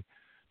said, "Hey,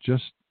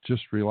 just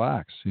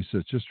relax." He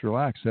said, "Just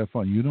relax, have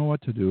fun. You know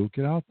what to do.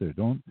 Get out there.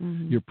 Don't."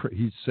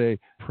 He'd say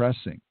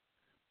pressing.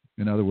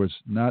 In other words,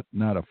 not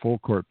a full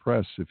court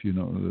press. If you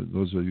know,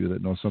 those of you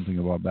that know something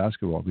about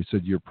basketball, he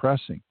said, you're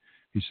pressing.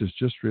 He says,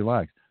 just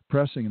relax.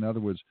 Pressing, in other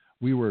words,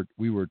 we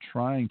were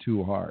trying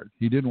too hard.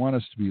 He didn't want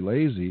us to be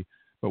lazy,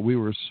 but we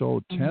were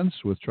so tense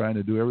with trying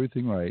to do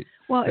everything right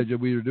that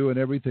we were doing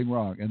everything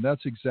wrong. And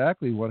that's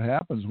exactly what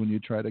happens when you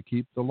try to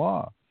keep the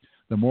law.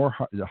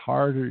 The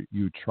harder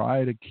you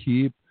try to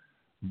keep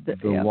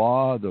the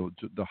law,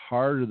 the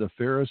harder the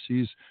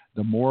Pharisees,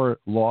 the more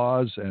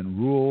laws and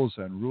rules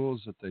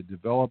that they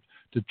developed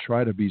to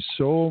try to be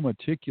so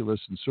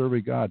meticulous in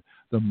serving God,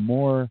 the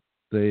more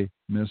they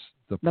miss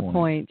the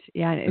point.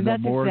 Yeah, and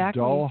that's the more exactly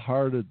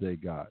dull-hearted they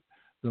got,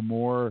 the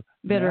more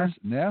bitter,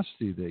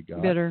 nasty they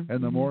got, bitter,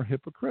 and the more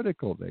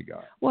hypocritical they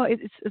got. Well,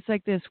 it's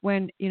like this: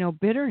 when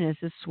bitterness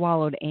is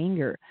swallowed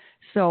anger.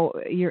 So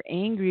you're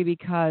angry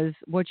because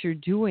what you're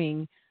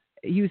doing,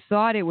 you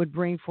thought it would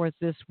bring forth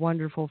this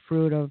wonderful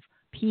fruit of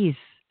peace,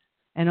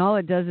 and all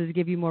it does is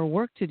give you more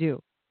work to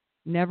do.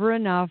 Never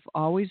enough,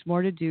 always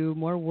more to do,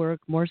 more work,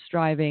 more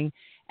striving,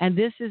 and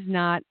this is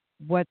not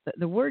what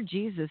the word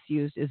Jesus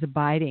used is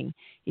abiding.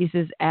 He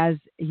says,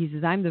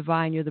 I'm the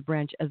vine, you're the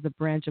branch. As the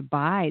branch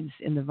abides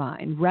in the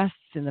vine, rests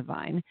in the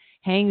vine,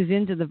 hangs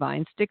into the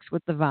vine, sticks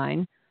with the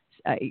vine,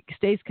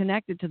 stays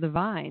connected to the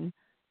vine,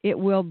 it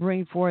will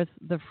bring forth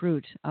the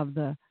fruit of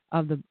the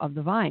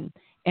vine.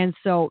 And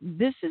so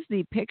this is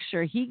the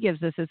picture he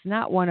gives us. It's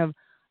not one of.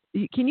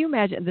 Can you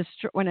imagine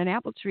when an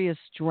apple tree is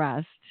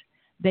stressed,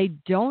 they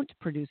don't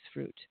produce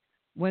fruit.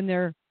 When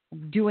they're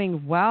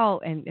doing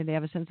well and they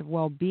have a sense of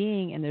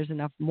well-being and there's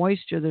enough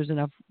moisture, there's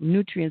enough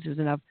nutrients, there's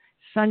enough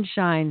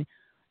sunshine,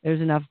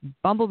 there's enough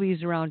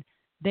bumblebees around,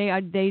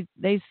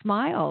 they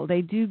smile,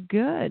 they do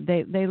good,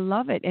 they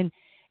love it, and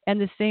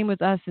the same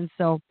with us. And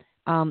so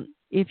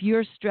if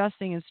you're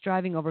stressing and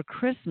striving over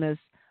Christmas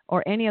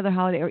or any other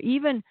holiday, or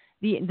even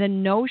the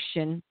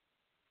notion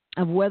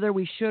of whether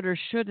we should or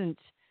shouldn't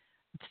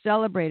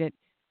celebrate it,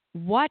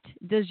 what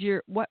gives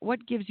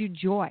you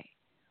joy?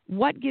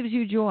 What gives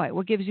you joy?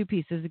 What gives you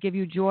peace? Does it give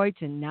you joy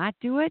to not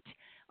do it,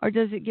 or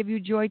does it give you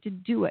joy to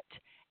do it?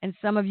 And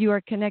some of you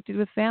are connected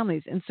with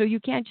families, and so you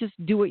can't just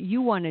do what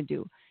you want to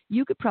do.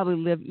 You could probably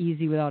live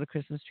easy without a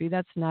Christmas tree.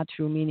 That's not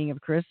true meaning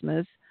of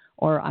Christmas,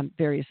 or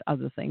various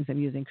other things. I'm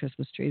using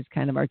Christmas trees,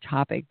 kind of our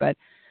topic. But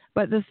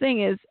the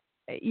thing is,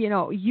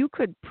 you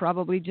could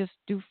probably just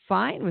do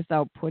fine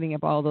without putting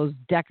up all those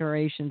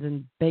decorations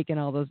and baking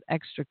all those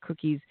extra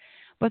cookies.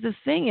 But the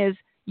thing is,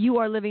 you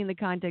are living in the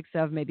context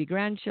of maybe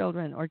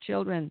grandchildren or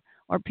children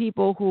or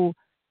people who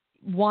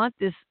want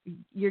this.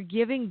 You're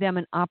giving them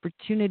an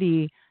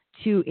opportunity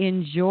to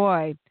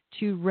enjoy,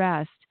 to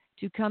rest,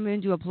 to come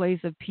into a place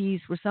of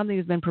peace where something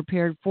has been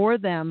prepared for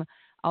them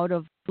out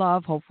of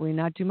love, hopefully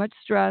not too much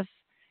stress.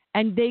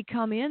 And they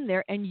come in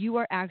there and you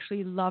are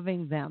actually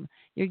loving them.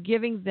 You're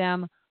giving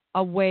them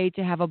a way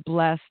to have a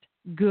blessed,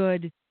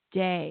 good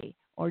day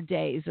or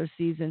days or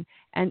season.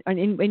 And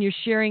you're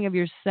sharing of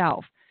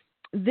yourself.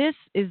 This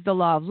is the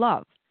law of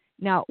love.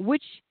 Now,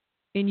 which,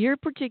 in your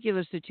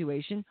particular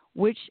situation,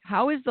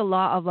 how is the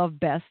law of love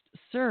best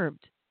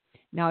served?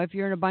 Now, if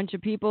you're in a bunch of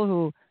people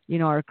who,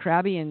 are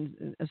crabby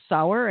and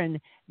sour and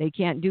they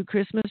can't do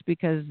Christmas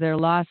because their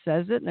law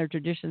says it and their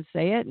traditions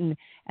say it, and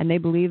they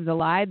believe the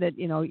lie that,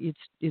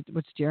 it's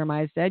what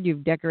Jeremiah said,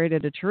 you've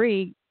decorated a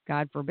tree,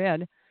 God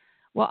forbid.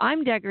 Well,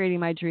 I'm decorating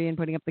my tree and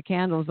putting up the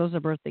candles. Those are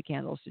birthday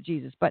candles to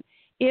Jesus. But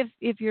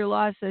if your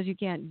law says you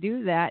can't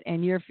do that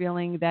and you're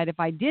feeling that if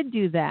I did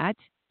do that,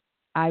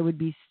 I would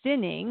be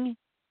sinning,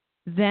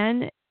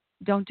 then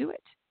don't do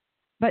it.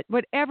 But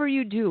whatever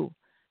you do,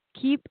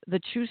 keep the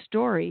true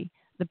story,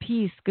 the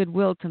peace,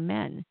 goodwill to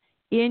men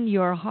in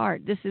your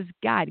heart. This is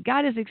God.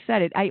 God is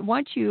excited. I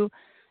want you,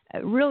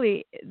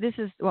 really, this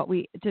is what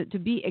to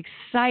be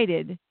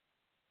excited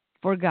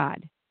for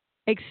God,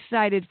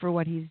 excited for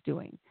what he's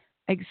doing,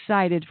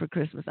 excited for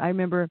Christmas. I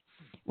remember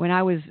when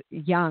I was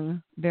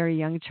young, very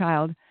young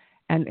child,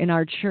 and in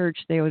our church,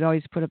 they would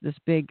always put up this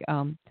big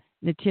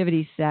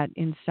nativity set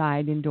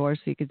indoors,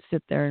 so you could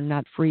sit there and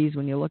not freeze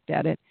when you looked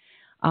at it.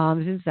 It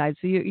was inside,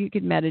 so you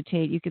could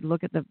meditate. You could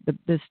look at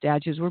the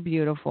statues were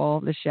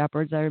beautiful. The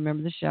shepherds, I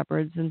remember the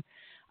shepherds and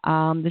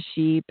the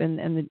sheep, and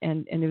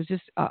it was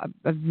just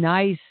a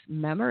nice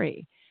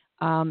memory.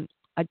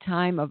 A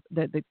time of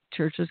the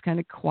church was kind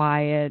of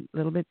quiet, a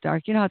little bit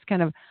dark. It's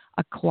kind of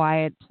a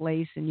quiet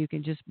place, and you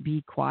can just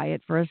be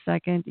quiet for a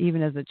second,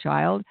 even as a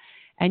child,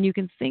 and you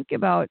can think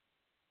about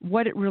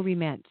what it really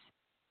meant,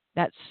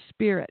 that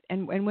spirit.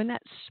 And when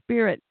that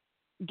spirit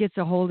gets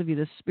a hold of you,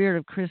 the spirit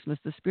of Christmas,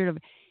 the spirit of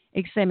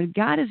excitement,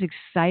 God is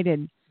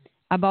excited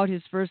about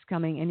his first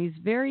coming, and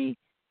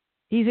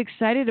he's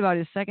excited about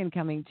his second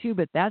coming too,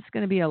 but that's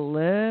going to be a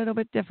little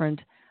bit different.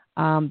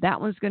 That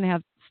one's going to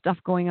have stuff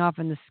going off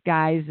in the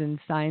skies and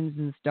signs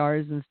and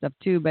stars and stuff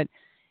too, but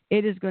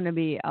it is going to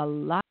be a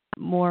lot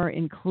more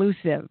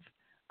inclusive,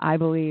 I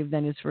believe,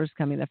 than his first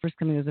coming. The first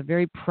coming was a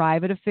very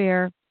private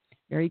affair,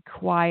 very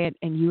quiet,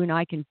 and you and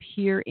I can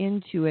peer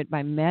into it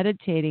by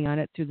meditating on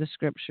it through the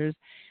scriptures,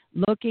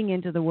 looking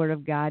into the Word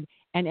of God,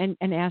 and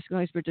asking the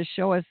Holy Spirit to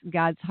show us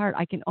God's heart.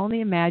 I can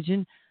only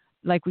imagine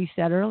like we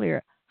said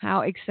earlier,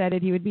 how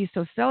excited he would be.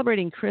 So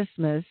celebrating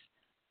Christmas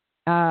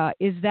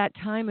is that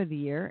time of the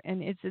year,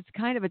 and it's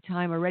kind of a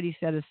time already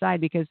set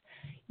aside because,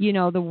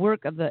 the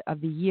work of the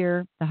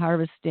year, the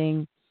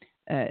harvesting,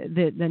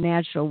 the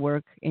natural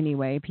work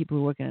anyway. People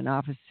who work in an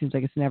office, it seems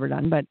like it's never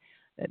done, but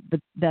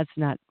that's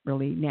not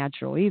really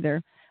natural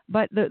either.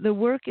 But the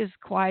work is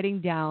quieting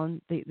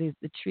down. The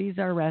trees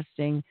are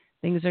resting.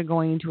 Things are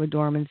going into a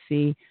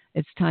dormancy.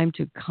 It's time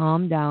to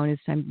calm down.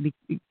 It's time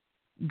to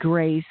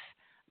grace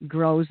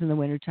grows in the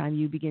wintertime.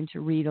 You begin to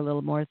read a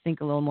little more,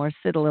 think a little more,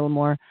 sit a little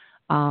more,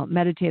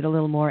 meditate a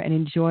little more, and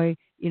enjoy,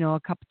 a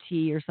cup of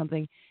tea or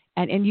something.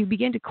 And you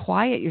begin to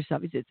quiet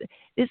yourself.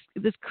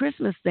 This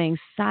Christmas thing,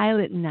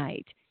 Silent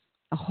Night,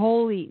 a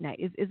holy night,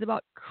 is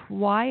about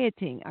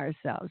quieting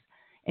ourselves.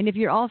 And if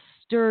you're all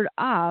stirred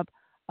up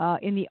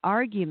in the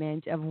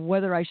argument of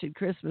whether I should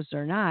Christmas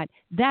or not,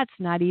 that's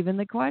not even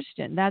the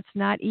question. That's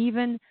not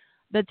even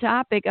the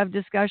topic of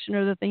discussion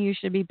or the thing you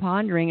should be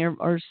pondering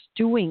or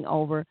stewing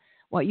over.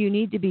 What you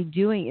need to be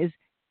doing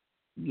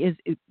is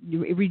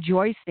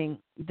rejoicing,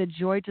 the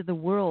joy to the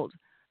world.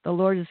 The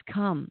Lord has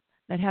come.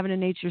 Let heaven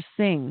and nature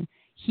sing.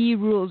 He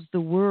rules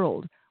the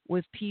world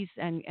with peace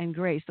and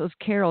grace. Those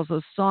carols,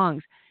 those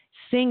songs,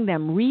 sing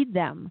them, read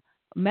them,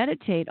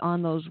 meditate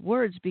on those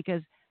words,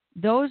 because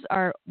those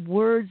are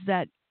words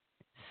that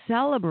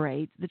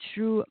celebrate the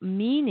true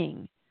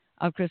meaning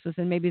of Christmas.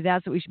 And maybe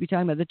that's what we should be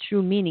talking about, the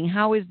true meaning.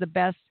 How is the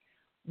best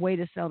way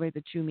to celebrate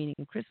the true meaning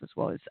of Christmas?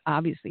 Well, it's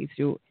obviously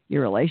through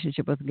your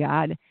relationship with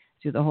God,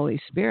 through the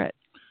Holy Spirit.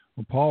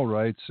 Well, Paul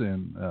writes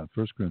in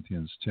 1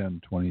 Corinthians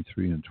 10:23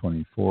 and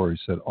 24, he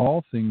said,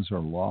 all things are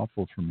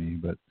lawful for me,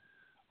 but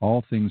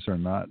all things are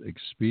not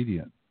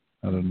expedient.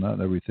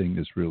 Not everything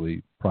is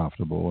really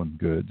profitable and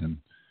good and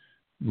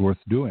worth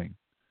doing.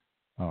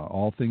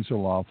 All things are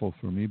lawful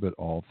for me, but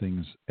all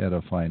things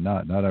edify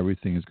not. Not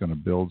everything is going to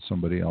build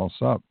somebody else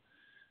up.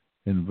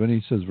 And when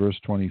he says verse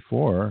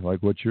 24,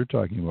 like what you're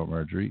talking about,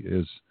 Marjorie,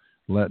 is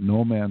let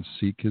no man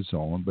seek his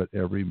own, but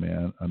every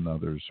man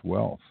another's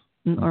wealth.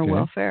 Okay? Or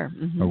welfare.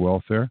 Mm-hmm. Or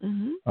welfare.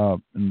 Mm-hmm.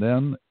 And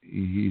then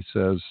he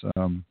says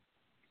in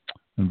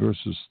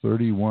verses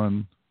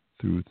 31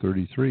 through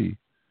 33,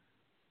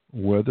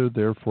 whether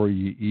therefore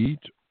ye eat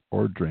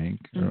or drink,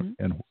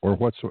 or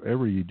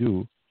whatsoever ye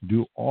do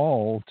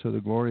all to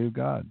the glory of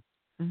God,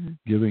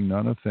 giving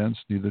none offense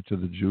neither to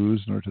the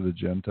Jews nor to the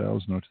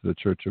Gentiles nor to the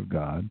church of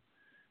God,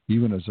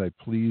 even as I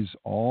please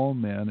all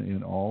men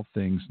in all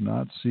things,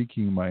 not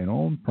seeking mine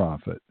own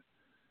profit,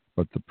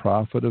 but the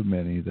profit of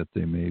many, that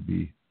they may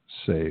be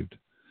saved.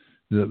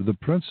 The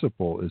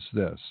principle is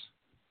this,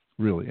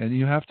 really, and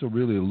you have to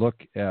really look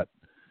at,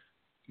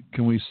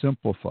 can we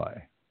simplify?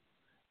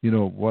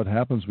 What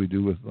happens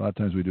a lot of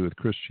times we do with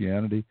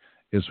Christianity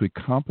is we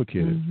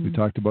complicate it. We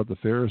talked about the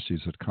Pharisees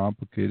that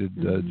complicated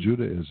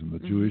Judaism,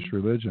 the Jewish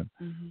religion.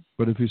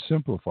 But if you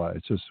simplify,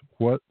 it's just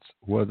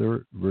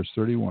whether, verse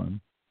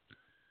 31,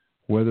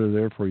 whether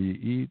therefore ye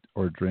eat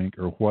or drink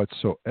or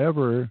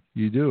whatsoever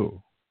ye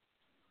do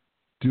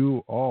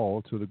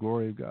all to the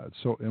glory of God.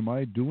 So am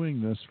I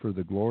doing this for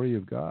the glory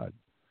of God?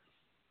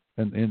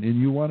 And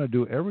you want to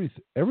do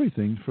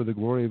everything for the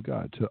glory of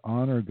God, to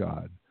honor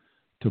God,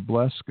 to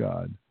bless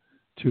God,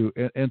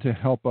 and to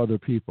help other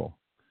people.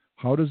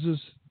 How does this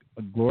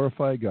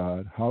glorify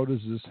God? How does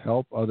this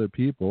help other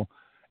people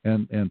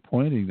and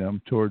pointing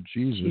them toward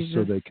Jesus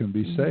so they can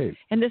be saved?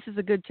 And this is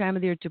a good time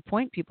of the year to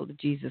point people to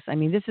Jesus. I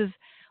mean, this is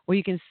where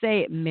you can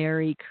say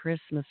Merry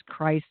Christmas,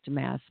 Christ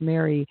Mass,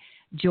 Merry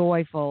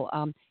Joyful.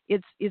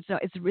 It's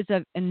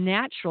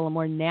a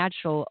more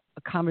natural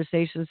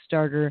conversation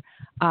starter,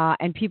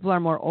 and people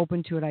are more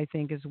open to it, I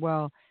think, as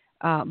well.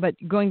 But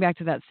going back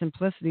to that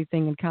simplicity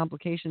thing and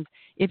complications,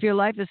 if your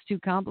life is too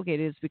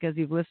complicated, it's because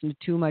you've listened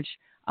to too much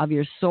of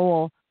your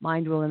soul,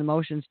 mind, will, and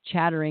emotions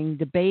chattering,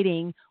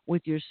 debating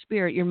with your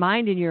spirit. Your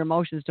mind and your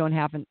emotions don't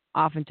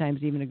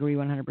oftentimes even agree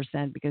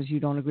 100% because you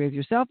don't agree with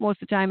yourself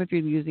most of the time if you're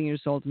using your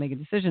soul to make a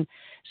decision.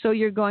 So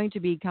you're going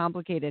to be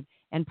complicated.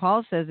 And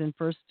Paul says in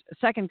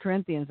 2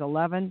 Corinthians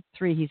 11:3,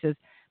 he says,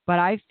 but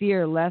I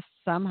fear lest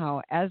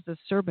somehow, as the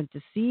serpent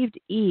deceived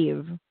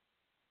Eve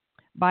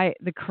by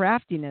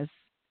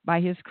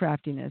his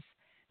craftiness,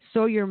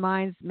 so your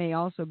minds may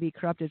also be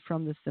corrupted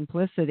from the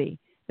simplicity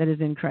that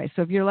is in Christ.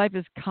 So if your life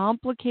is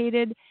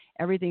complicated,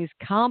 everything is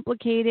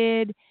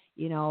complicated,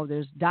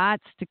 there's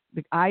dots to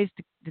the I's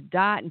to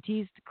dot and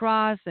T's to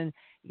cross, and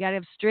you got to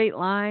have straight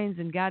lines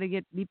and got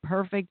to be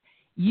perfect.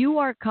 You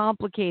are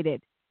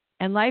complicated,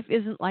 and life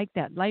isn't like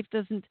that. Life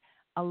doesn't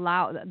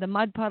allow, the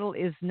mud puddle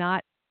is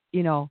not,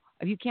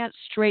 if you can't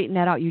straighten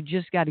that out, you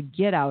just got to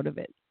get out of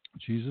it.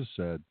 Jesus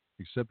said,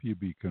 except you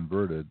be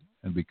converted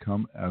and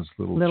become as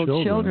little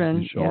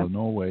children, you shall in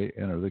no way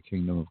enter the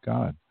kingdom of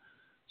God.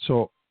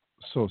 So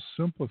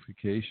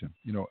simplification,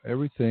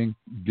 everything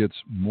gets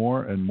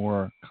more and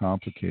more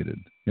complicated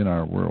in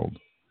our world.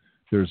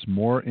 There's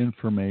more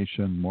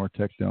information, more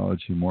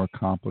technology, more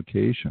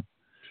complication.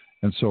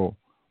 And so,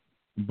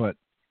 but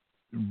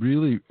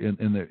really in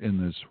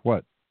this,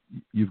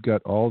 you've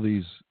got all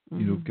these.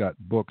 Mm-hmm. You've got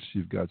books,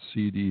 you've got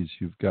CDs,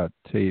 you've got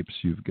tapes,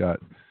 you've got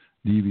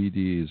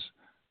DVDs,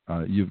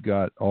 you've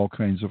got all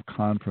kinds of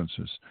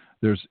conferences.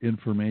 There's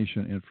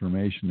information.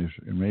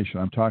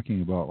 I'm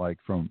talking about like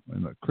from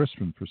a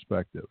Christian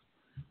perspective.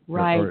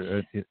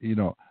 Right.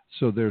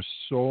 So there's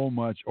so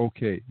much.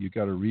 Okay, you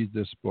got to read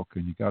this book,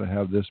 and you got to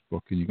have this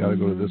book, and you got to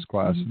go to this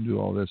class and do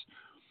all this.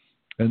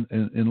 And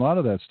a lot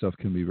of that stuff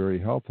can be very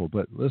helpful.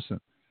 But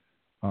listen,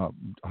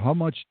 how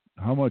much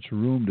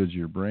room does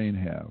your brain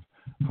have?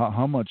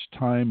 How much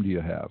time do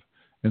you have?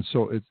 And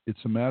so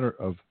it's a matter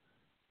of,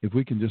 if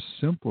we can just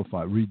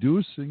simplify,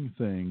 reducing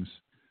things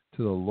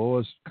to the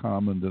lowest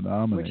common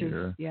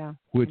denominator,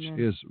 which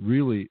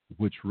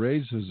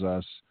raises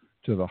us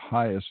to the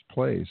highest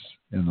place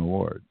in the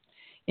Lord.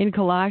 In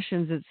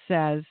Colossians it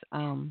says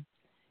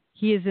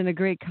he is in a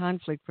great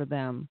conflict for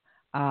them.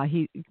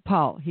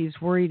 He's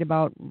worried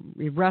about,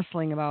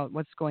 wrestling about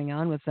what's going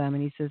on with them,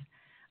 and he says,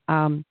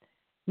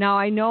 now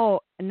I know,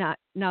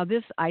 now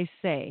this I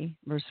say,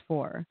 verse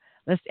 4,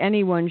 lest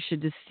anyone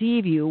should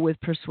deceive you with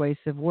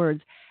persuasive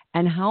words.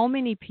 And how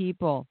many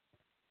people,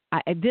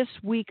 this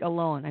week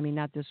alone,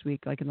 not this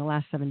week, like in the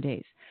last 7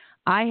 days,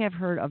 I have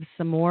heard of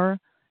some more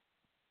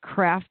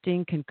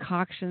crafting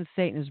concoctions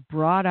Satan has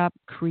brought up,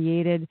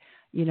 created,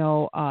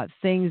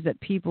 things that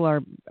people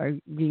are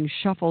being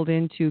shuffled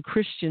into,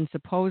 Christian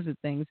supposed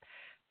things,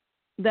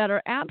 that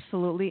are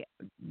absolutely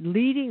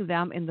leading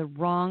them in the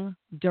wrong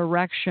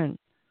direction.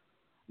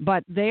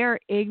 But they are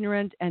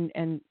ignorant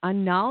and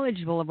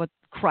unknowledgeable of what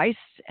Christ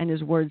and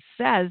His Word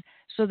says.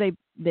 So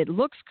it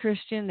looks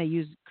Christian. They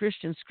use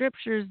Christian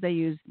scriptures. They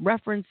use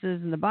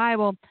references in the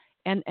Bible,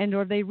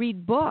 or they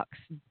read books,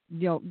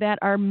 that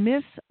are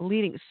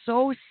misleading,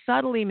 so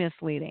subtly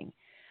misleading.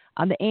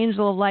 The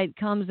angel of light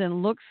comes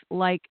and looks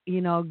like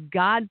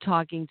God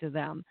talking to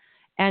them,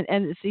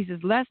 and he says,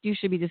 "Lest you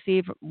should be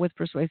deceived with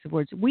persuasive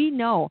words." We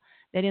know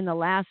that in the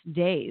last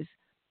days,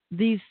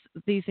 these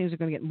things are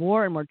going to get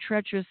more and more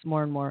treacherous,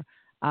 more and more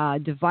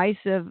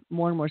divisive,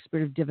 more and more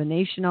spirit of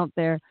divination out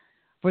there.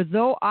 For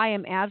though I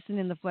am absent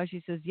in the flesh,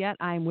 he says, yet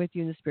I am with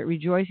you in the spirit,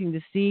 rejoicing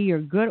to see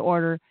your good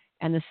order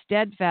and the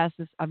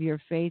steadfastness of your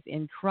faith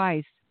in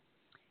Christ.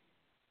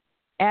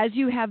 As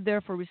you have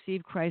therefore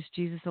received Christ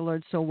Jesus the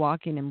Lord, so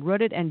walk in Him,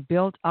 rooted and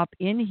built up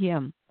in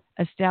Him,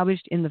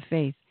 established in the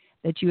faith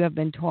that you have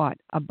been taught,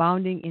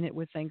 abounding in it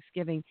with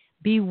thanksgiving.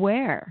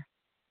 Beware.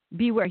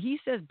 He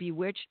says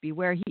bewitched,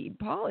 beware.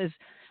 Paul is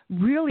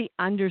really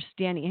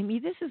understanding.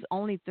 This is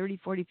only 30,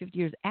 40, 50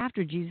 years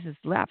after Jesus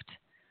left,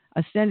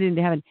 ascended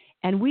into heaven.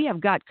 And we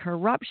have got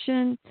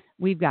corruption,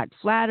 we've got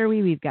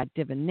flattery, we've got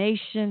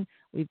divination,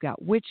 we've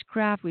got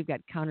witchcraft, we've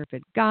got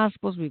counterfeit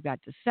gospels, we've got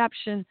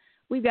deception,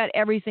 we've got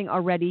everything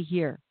already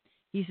here.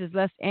 He says,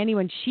 lest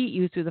anyone cheat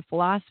you through the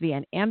philosophy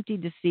and empty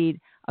deceit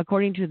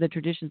according to the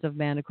traditions of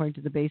man, according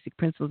to the basic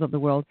principles of the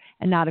world,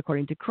 and not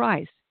according to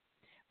Christ.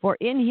 For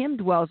in Him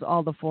dwells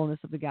all the fullness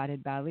of the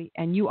Godhead bodily,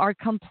 and you are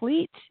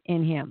complete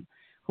in Him,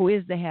 who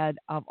is the head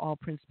of all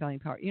principality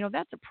and power.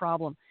 That's a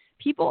problem.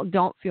 People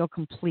don't feel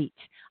complete.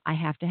 I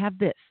have to have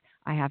this.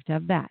 I have to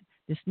have that.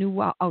 This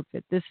new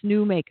outfit, this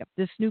new makeup,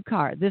 this new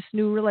car, this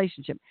new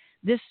relationship,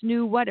 this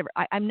new whatever.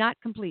 I'm not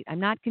complete. I'm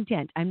not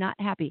content. I'm not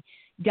happy.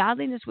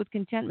 Godliness with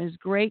contentment is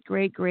great,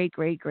 great, great,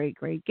 great, great,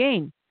 great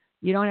gain.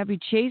 You don't have to be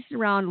chasing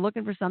around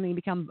looking for something and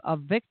become a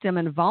victim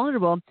and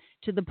vulnerable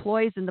to the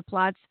ploys and the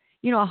plots.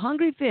 A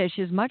hungry fish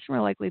is much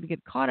more likely to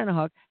get caught on a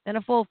hook than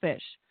a full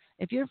fish.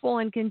 If you're full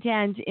and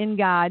content in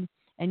God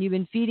and you've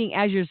been feeding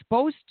as you're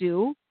supposed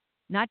to,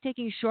 not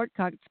taking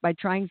shortcuts by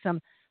trying some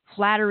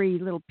flattery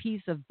little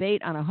piece of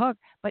bait on a hook,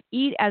 but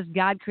eat as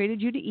God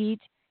created you to eat,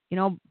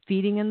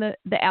 feeding in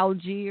the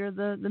algae or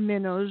the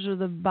minnows or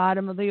the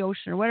bottom of the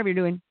ocean or whatever you're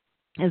doing,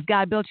 as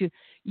God built you,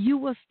 you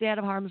will stay out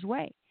of harm's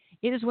way.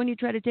 It is when you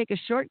try to take a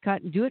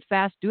shortcut and do it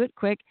fast, do it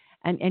quick,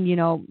 and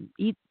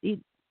eat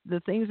the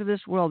things of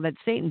this world that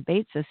Satan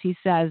baits us. He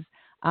says,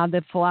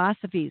 the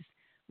philosophies.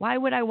 Why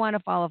would I want to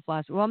follow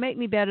philosophy? Well, make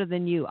me better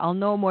than you. I'll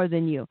know more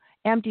than you.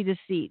 Empty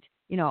deceit.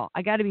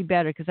 I got to be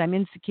better because I'm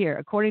insecure,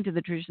 according to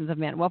the traditions of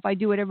man. Well, if I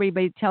do what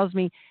everybody tells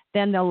me,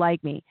 then they'll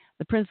like me.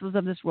 The principles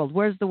of this world.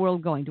 Where's the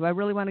world going? Do I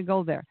really want to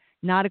go there?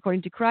 Not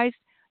according to Christ.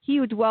 He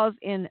who dwells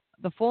in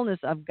the fullness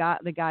of God,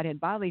 the Godhead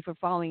bodily, for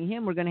following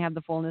Him, we're going to have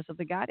the fullness of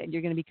the Godhead.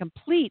 You're going to be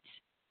complete.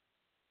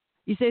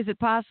 You say, is it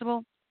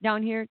possible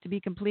down here to be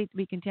complete, to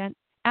be content?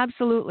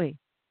 Absolutely.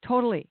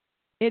 Totally.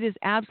 It is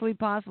absolutely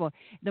possible.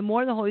 The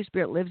more the Holy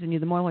Spirit lives in you,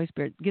 the more the Holy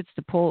Spirit gets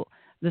to pull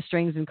the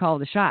strings and call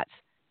the shots,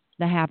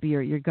 the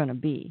happier you're going to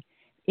be.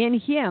 In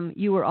Him,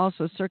 you were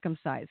also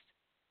circumcised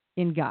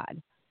in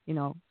God.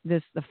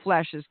 The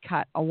flesh is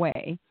cut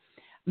away,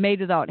 made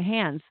without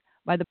hands,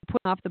 by the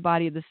putting off the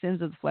body of the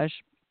sins of the flesh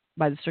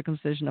by the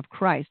circumcision of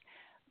Christ.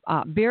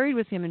 Buried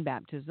with Him in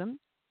baptism.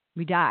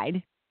 We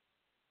died,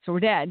 so we're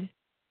dead.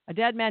 A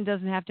dead man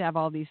doesn't have to have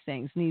all these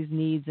things, these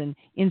needs and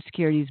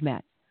insecurities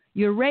met.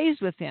 You're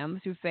raised with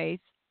Him through faith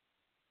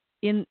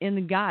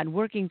in God,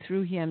 working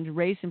through Him to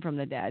raise Him from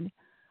the dead.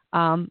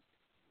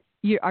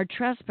 Our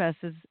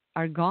trespasses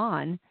are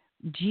gone.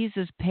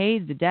 Jesus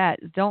paid the debt.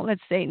 Don't let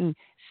Satan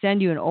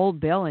send you an old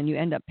bill and you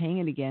end up paying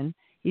it again.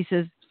 He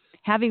says,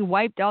 having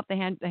wiped out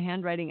the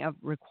handwriting of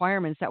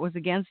requirements that was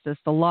against us,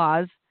 the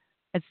laws,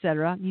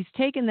 etc., he's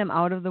taken them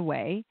out of the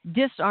way,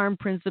 disarmed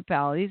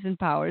principalities and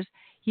powers.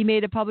 He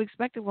made a public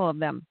spectacle of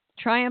them,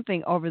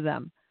 triumphing over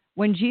them.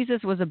 When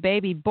Jesus was a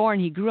baby born,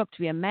 he grew up to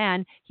be a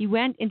man. He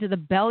went into the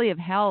belly of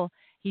hell.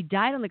 He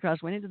died on the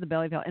cross, went into the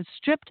belly of hell, and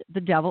stripped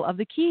the devil of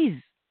the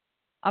keys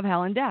of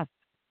hell and death.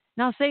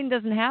 Now, Satan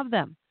doesn't have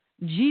them.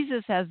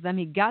 Jesus has them.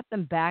 He got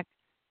them back.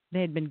 They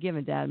had been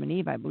given to Adam and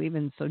Eve, I believe,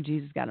 and so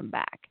Jesus got them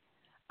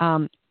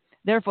back.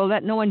 Therefore,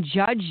 let no one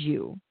judge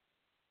you.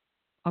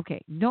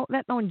 Okay, don't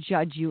let no one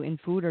judge you in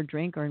food or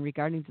drink or in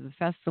regarding to the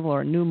festival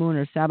or new moon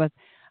or Sabbath.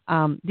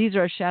 These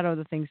are a shadow of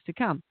the things to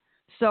come.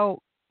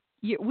 So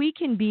we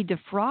can be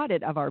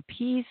defrauded of our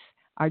peace,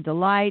 our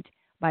delight,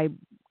 by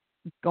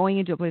going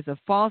into a place of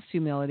false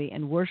humility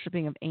and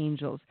worshiping of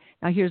angels.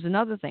 Now, here's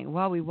another thing.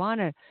 Well, we want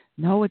to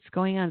know what's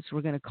going on, so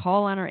we're going to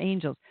call on our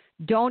angels.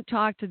 Don't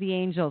talk to the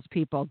angels,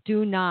 people.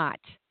 Do not.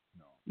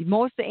 No.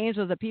 Most of the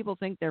angels that people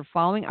think they're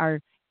following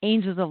are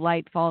angels of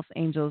light, false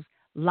angels,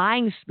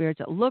 lying spirits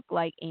that look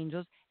like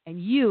angels,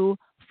 and you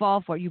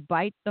fall for it. You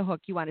bite the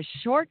hook. You want a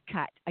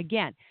shortcut.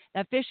 Again,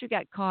 that fish who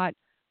got caught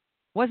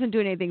wasn't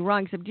doing anything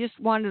wrong except just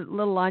wanted a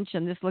little lunch,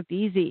 and this looked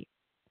easy.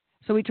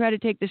 So we try to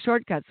take the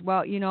shortcuts.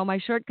 Well, my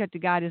shortcut to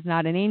God is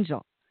not an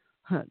angel.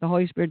 The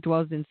Holy Spirit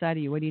dwells inside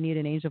of you. What do you need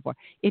an angel for?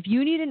 If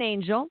you need an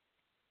angel,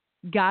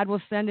 God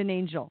will send an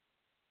angel.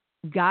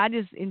 God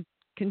is in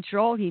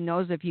control. He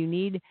knows if you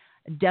need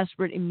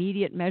desperate,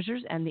 immediate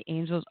measures, and the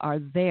angels are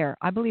there.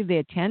 I believe they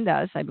attend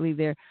us. I believe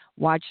they're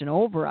watching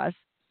over us.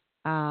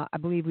 I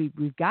believe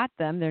we've got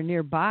them. They're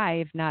nearby,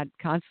 if not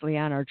constantly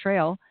on our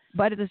trail.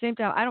 But at the same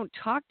time, I don't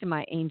talk to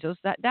my angels.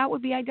 That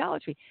would be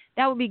idolatry.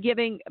 That would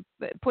be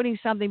putting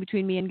something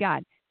between me and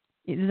God.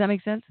 Does that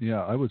make sense?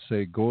 Yeah, I would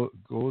say go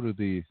to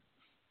the,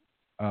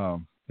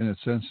 in a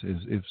sense,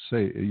 if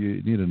say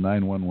you need a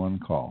 911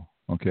 call,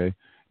 okay,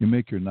 you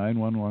make your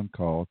 911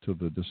 call to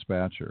the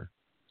dispatcher,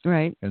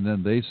 right, and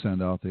then they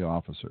send out the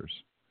officers.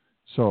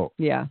 So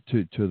yeah,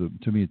 to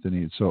meet the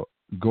need. So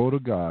go to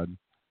God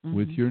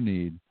with your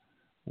need,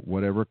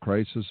 whatever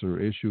crisis or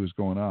issue is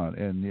going on,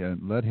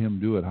 and let him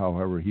do it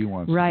however he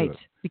wants to do it.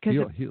 Because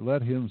he'll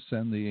let him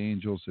send the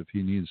angels if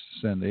he needs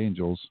to send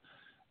angels.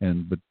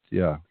 But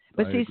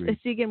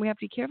see, again, we have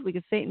to be careful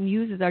because Satan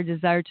uses our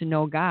desire to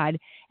know God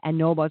and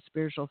know about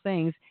spiritual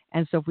things.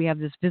 And so if we have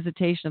this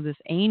visitation of this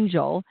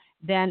angel,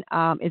 then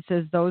it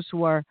says those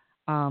who are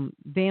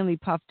vainly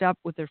puffed up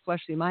with their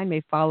fleshly mind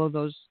may follow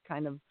those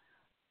kind of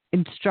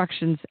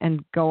instructions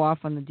and go off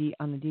on the deep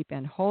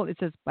end. It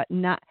says,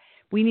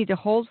 we need to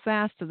hold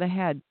fast to the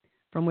head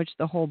from which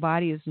the whole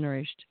body is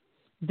nourished.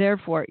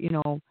 Therefore,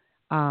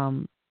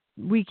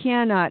 we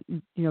cannot,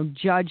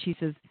 judge. He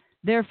says,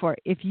 therefore,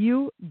 if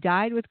you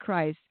died with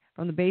Christ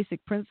from the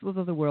basic principles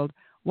of the world,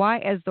 why,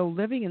 as though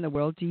living in the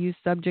world, do you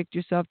subject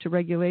yourself to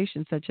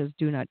regulations such as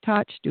do not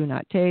touch, do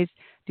not taste,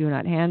 do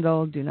not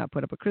handle, do not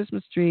put up a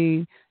Christmas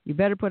tree, you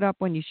better put up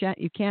one, you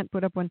can't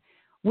put up one,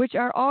 which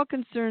are all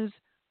concerns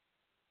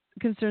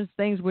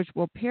things which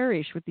will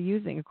perish with the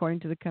using, according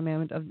to the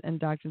commandment and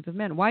doctrines of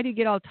men. Why do you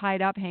get all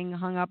tied up,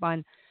 hung up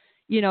on,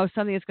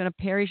 something that's going to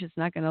perish, it's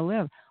not going to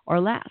live or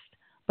last?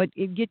 But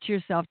get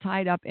yourself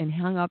tied up and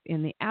hung up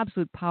in the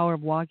absolute power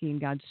of walking in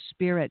God's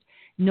Spirit,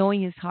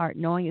 knowing His heart,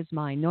 knowing His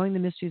mind, knowing the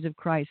mysteries of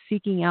Christ,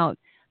 seeking out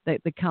the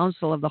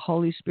counsel of the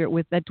Holy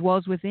Spirit that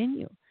dwells within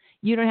you.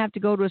 You don't have to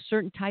go to a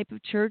certain type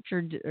of church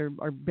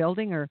or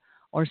building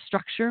or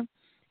structure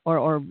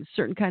or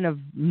certain kind of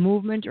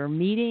movement or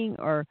meeting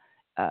or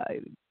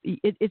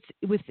it's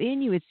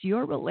within you. It's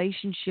your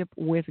relationship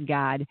with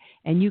God,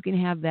 and you can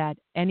have that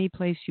any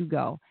place you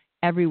go,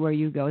 everywhere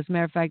you go. As a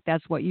matter of fact,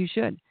 that's what you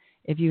should.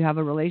 If you have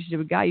a relationship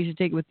with God, you should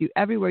take it with you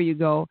everywhere you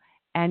go.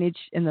 And it's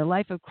in the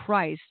life of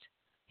Christ,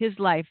 His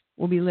life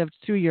will be lived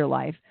through your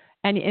life,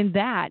 and in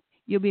that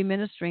you'll be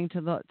ministering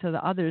to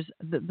the others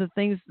the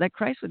things that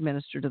Christ would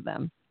minister to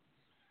them.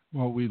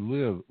 Well, we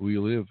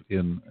live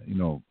in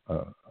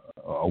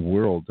a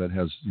world that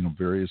has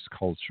various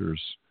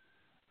cultures.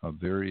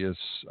 Various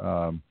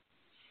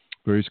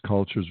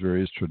cultures,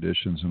 various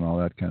traditions, and all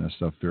that kind of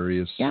stuff.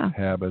 Various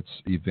habits,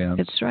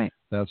 events. That's right.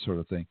 That sort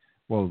of thing.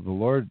 Well, the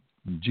Lord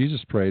Jesus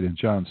prayed in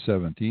John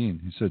 17.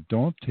 He said,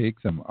 "Don't take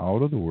them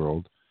out of the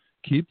world;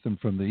 keep them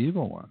from the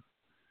evil one."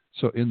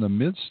 So, in the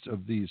midst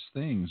of these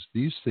things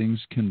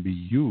can be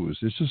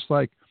used. It's just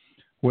like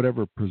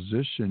whatever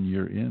position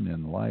you're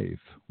in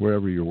life,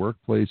 wherever your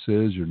workplace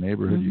is, your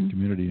neighborhood, your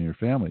community, and your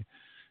family,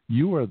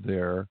 you are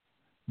there.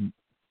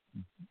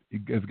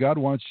 If God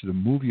wants you to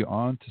move you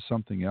on to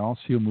something else,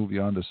 He'll move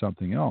you on to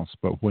something else.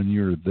 But when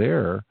you're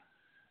there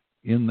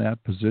in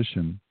that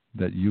position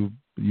that you've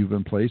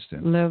been placed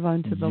in, live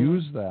unto the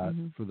use that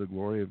for the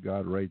glory of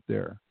God right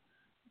there.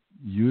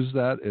 Use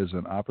that as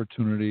an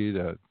opportunity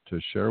to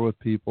share with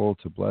people,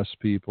 to bless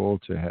people,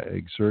 to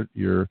exert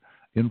your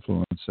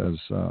influence as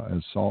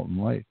salt and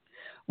light.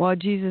 Well,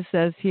 Jesus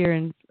says here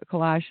in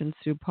Colossians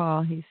through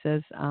Paul, He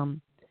says,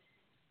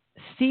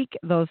 Seek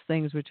those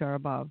things which are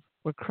above,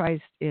 where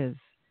Christ is,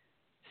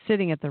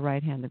 sitting at the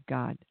right hand of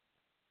God.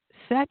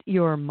 Set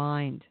your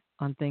mind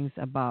on things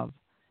above,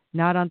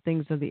 not on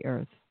things of the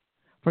earth.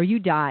 For you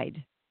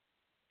died,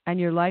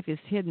 and your life is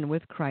hidden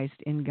with Christ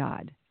in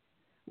God.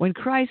 When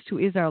Christ, who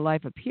is our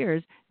life,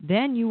 appears,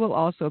 then you will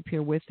also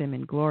appear with him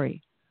in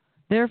glory.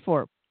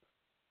 Therefore,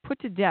 put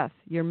to death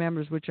your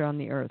members which are on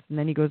the earth. And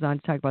then he goes on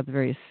to talk about the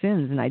various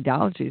sins and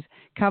idolatries,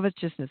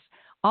 covetousness.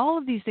 All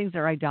of these things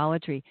are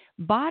idolatry.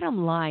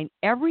 Bottom line,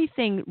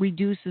 everything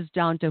reduces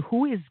down to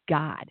who is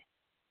God.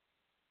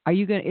 Are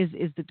you going?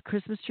 Is the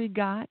Christmas tree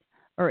God,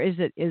 or is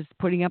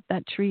putting up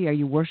that tree? Are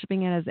you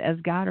worshiping it as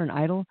God or an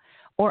idol,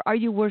 or are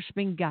you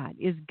worshiping God?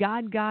 Is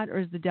God God, or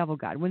is the devil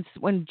God?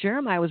 When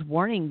Jeremiah was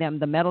warning them,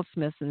 the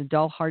metalsmiths and the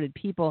dull-hearted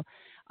people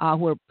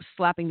who are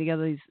slapping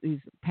together these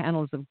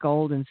panels of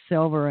gold and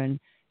silver and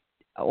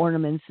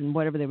ornaments and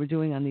whatever they were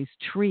doing on these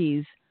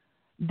trees,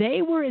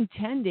 they were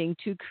intending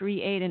to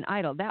create an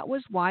idol. That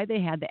was why they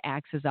had the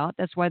axes out.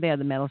 That's why they had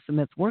the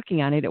metalsmiths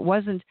working on it. It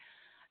wasn't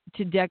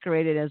to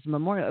decorate it as a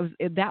memorial.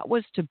 That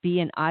was to be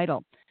an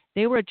idol.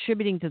 They were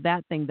attributing to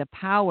that thing the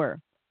power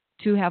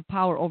to have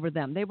power over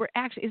them. They were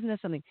actually, isn't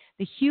that something?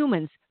 The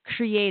humans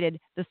created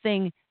the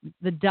thing,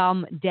 the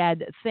dumb,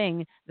 dead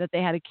thing that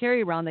they had to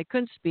carry around. They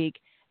couldn't speak,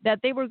 that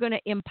they were going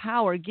to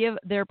empower, give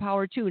their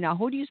power to. Now,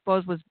 who do you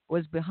suppose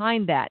was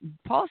behind that?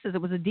 Paul says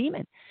it was a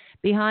demon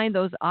behind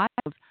those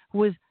idols who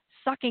was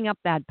sucking up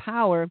that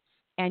power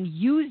and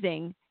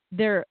using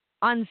their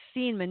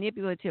unseen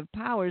manipulative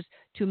powers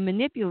to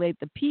manipulate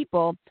the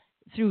people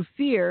through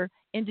fear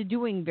into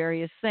doing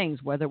various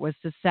things, whether it was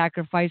to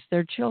sacrifice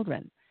their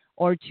children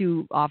or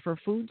to offer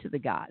food to the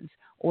gods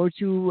or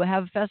to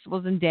have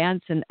festivals and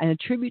dance and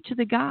attribute to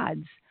the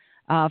gods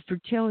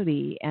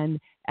fertility and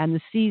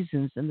the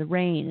seasons and the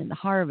rain and the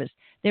harvest.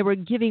 They were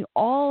giving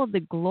all of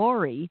the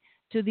glory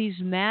to these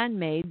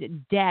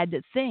man-made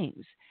dead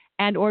things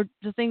and or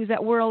to things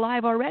that were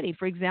alive already.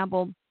 For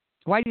example,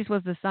 why do you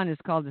suppose the sun is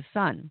called the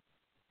sun?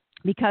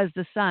 Because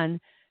the sun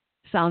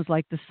sounds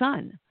like the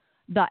sun.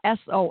 The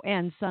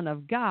S-O-N, Son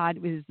of God,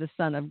 is the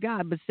Son of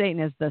God, but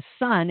Satan is the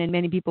Son, and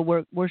many people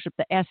worship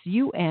the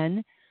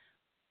S-U-N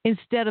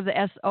instead of the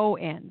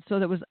S-O-N. So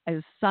that was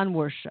a sun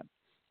worship,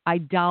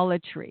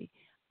 idolatry.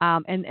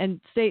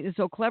 And Satan is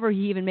so clever,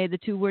 he even made the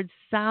two words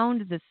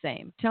sound the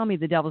same. Tell me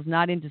the devil's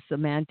not into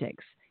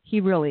semantics.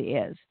 He really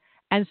is.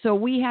 And so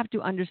we have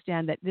to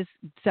understand that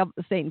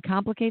Satan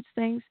complicates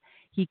things.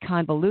 He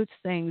convolutes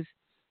things.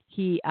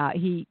 He,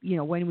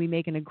 when we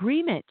make an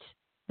agreement,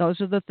 those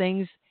are the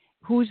things.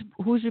 Whose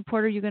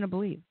report are you going to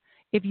believe?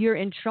 If you're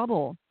in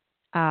trouble,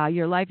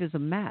 your life is a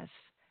mess.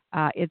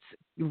 It's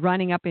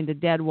running up into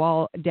dead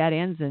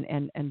ends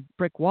and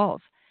brick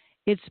walls.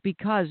 It's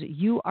because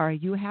you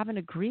have an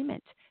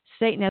agreement.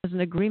 Satan has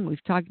an agreement.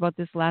 We've talked about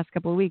this last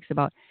couple of weeks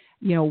about,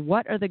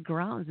 what are the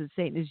grounds that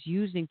Satan is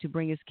using to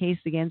bring his case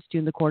against you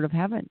in the court of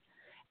heaven.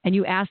 And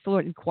you ask the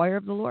Lord, inquire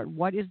of the Lord,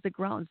 what is the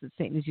grounds that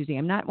Satan is using?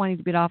 I'm not wanting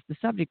to get off the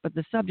subject, but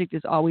the subject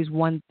is always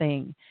one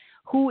thing.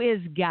 Who is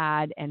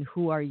God and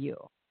who are you?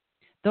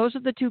 Those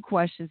are the two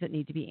questions that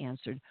need to be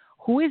answered.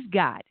 Who is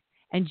God?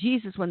 And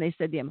Jesus, when they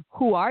said to him,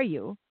 who are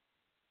you?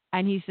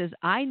 And he says,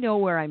 I know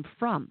where I'm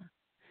from.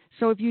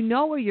 So if you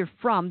know where you're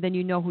from, then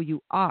you know who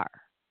you are.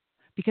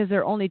 Because there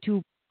are only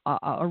two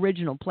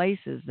original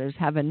places. There's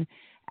heaven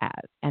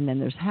and then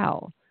there's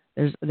hell.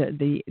 There's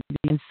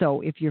and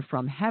so if you're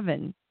from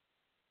heaven,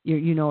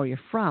 you know where you're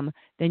from,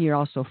 then you're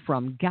also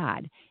from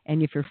God.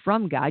 And if you're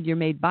from God, you're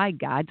made by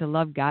God to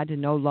love God, to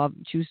know love,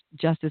 choose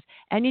justice.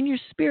 And in your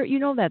spirit, you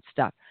know that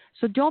stuff.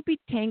 So don't be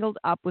tangled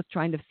up with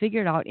trying to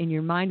figure it out in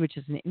your mind, which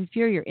is an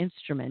inferior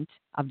instrument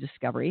of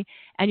discovery,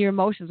 and your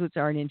emotions, which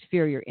are an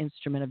inferior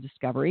instrument of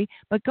discovery.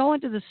 But go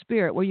into the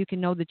spirit where you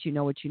can know that you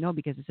know what you know,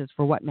 because it says,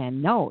 for what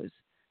man knows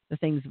the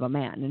things of a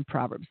man in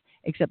Proverbs,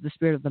 except the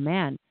spirit of the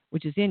man,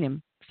 which is in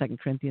him, 2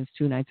 Corinthians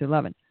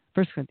 2:9-11,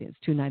 1 Corinthians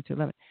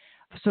 2:9-11.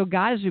 So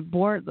God is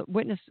born the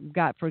witness.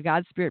 For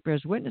God's Spirit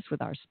bears witness with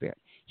our spirit.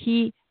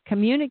 He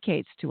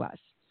communicates to us,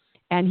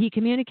 and He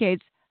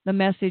communicates the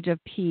message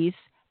of peace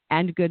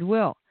and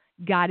goodwill.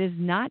 God is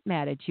not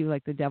mad at you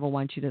like the devil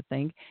wants you to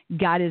think.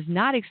 God is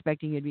not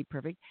expecting you to be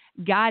perfect.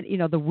 God,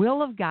 the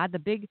will of God, the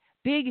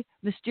big,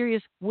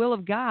 mysterious will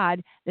of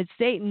God that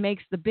Satan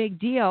makes the big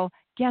deal.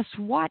 Guess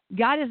what?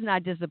 God is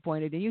not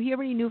disappointed in you. He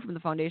already knew from the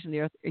foundation of the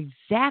earth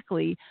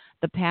exactly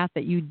the path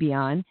that you'd be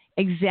on,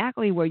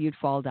 exactly where you'd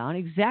fall down,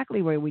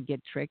 exactly where we'd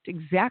get tricked,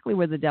 exactly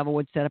where the devil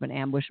would set up an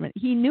ambushment.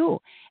 He knew.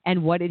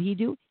 And what did he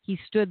do? He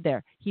stood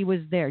there. He was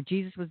there.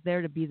 Jesus was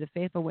there to be the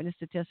faithful witness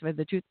to testify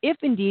the truth, if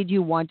indeed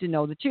you want to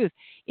know the truth.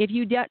 If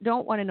you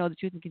don't want to know the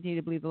truth and continue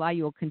to believe the lie,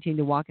 you will continue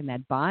to walk in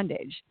that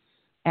bondage.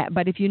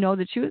 But if you know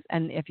the truth,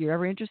 and if you're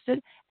ever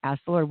interested,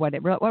 ask the Lord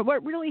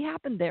what really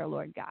happened there,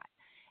 Lord God.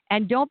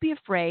 And don't be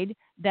afraid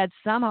that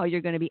somehow you're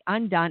going to be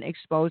undone,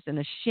 exposed, and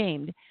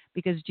ashamed,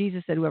 because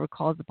Jesus said whoever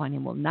calls upon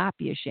him will not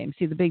be ashamed.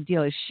 See, the big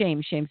deal is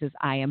shame. Shame says,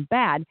 I am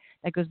bad.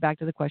 That goes back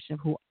to the question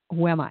of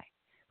who am I?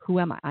 Who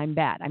am I? I'm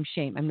bad. I'm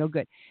shame. I'm no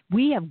good.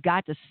 We have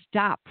got to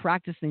stop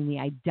practicing the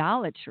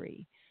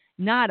idolatry,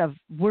 not of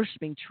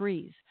worshiping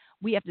trees.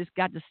 We have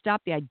got to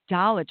stop the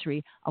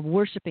idolatry of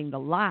worshiping the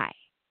lie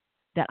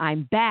that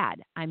I'm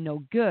bad, I'm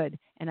no good,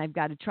 and I've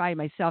got to try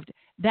myself.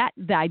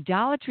 The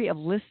idolatry of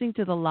listening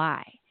to the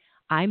lie,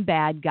 I'm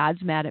bad,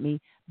 God's mad at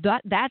me,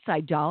 that's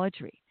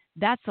idolatry.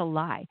 That's a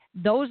lie.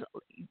 Those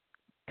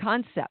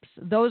concepts,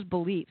 those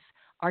beliefs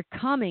are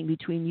coming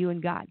between you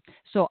and God.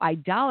 So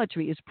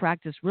idolatry is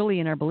practiced really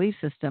in our belief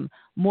system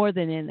more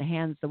than in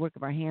the work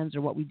of our hands,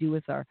 or what we do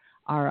with our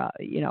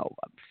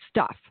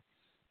stuff.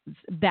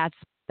 That's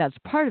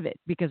part of it,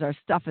 because our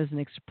stuff is an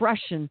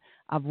expression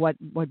of what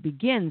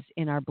begins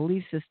in our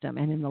belief system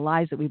and in the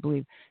lies that we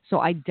believe. So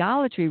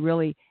idolatry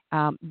really,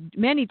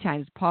 many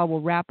times Paul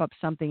will wrap up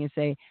something and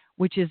say,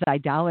 which is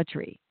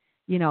idolatry.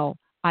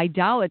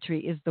 Idolatry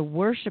is the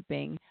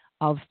worshiping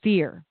of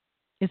fear.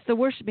 It's the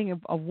worshiping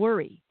of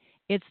worry.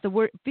 It's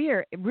the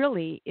fear. It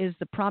really is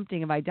the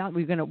prompting of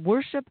idolatry. We're going to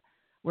worship.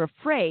 We're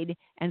afraid,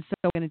 and so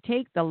we're going to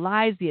take the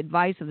lies, the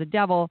advice of the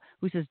devil,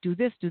 who says, do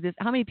this, do this.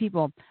 How many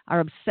people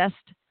are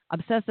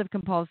obsessive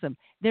compulsive?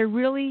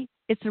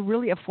 It's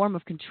really a form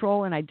of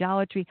control and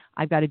idolatry.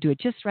 I've got to do it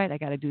just right. I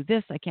got to do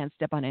this. I can't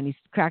step on any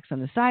cracks on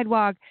the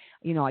sidewalk.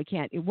 I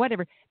can't,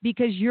 whatever,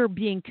 because you're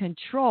being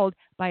controlled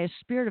by a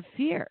spirit of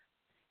fear.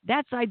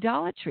 That's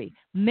idolatry.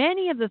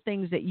 Many of the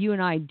things that you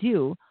and I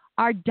do,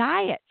 our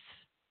diets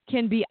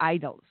can be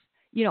idols.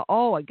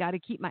 I got to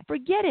keep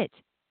forget it.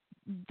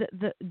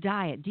 The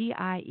diet,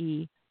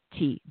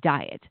 D-I-E-T,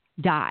 diet,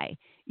 die.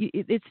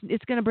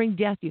 It's going to bring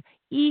death to you.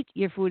 Eat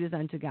your food as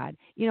unto God.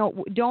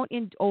 Don't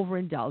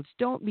overindulge.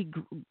 Don't be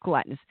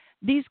gluttonous.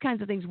 These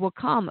kinds of things will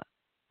come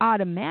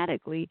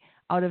automatically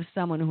out of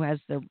someone who has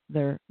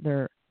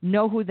their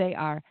know who they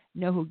are,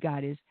 know who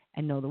God is,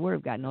 and know the Word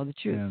of God, know the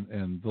truth,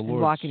 and the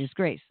Lord walk in His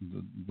grace.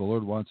 The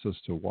Lord wants us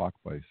to walk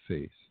by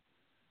faith,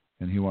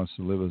 and He wants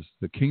to live as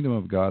the kingdom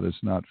of God is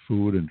not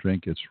food and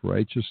drink; it's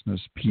righteousness,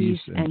 peace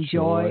and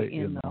joy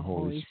in the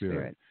Holy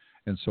Spirit.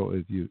 And so,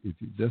 if you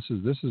this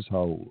is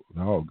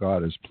how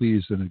God is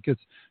pleased, and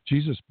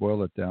Jesus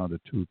boiled it down to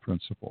two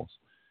principles.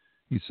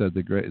 He said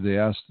they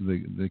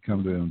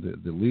come to him,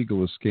 the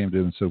legalists came to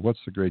him and said, "What's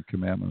the great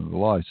commandment of the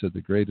law?" He said,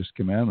 "The greatest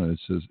commandment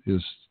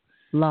is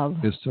love.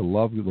 Is to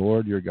love the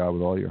Lord your God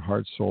with all your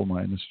heart, soul,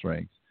 mind, and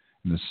strength.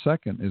 And the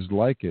second is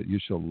like it: you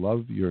shall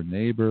love your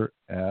neighbor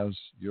as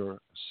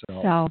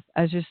yourself."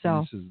 As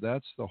yourself. And he says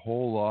that's the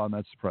whole law, and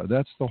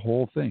that's the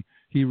whole thing.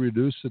 He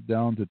reduced it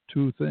down to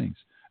two things.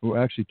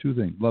 Well, actually, two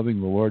things: loving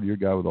the Lord your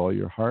God with all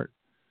your heart,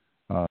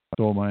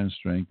 soul, mind, and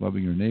strength;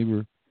 loving your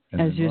neighbor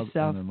as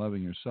yourself, and then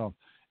loving yourself.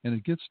 And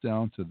it gets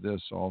down to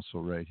this also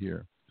right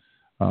here.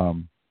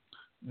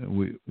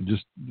 We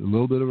just a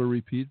little bit of a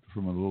repeat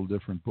from a little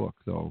different book,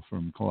 though,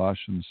 from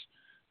Colossians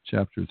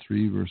chapter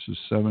 3, verses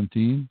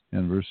 17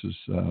 and verses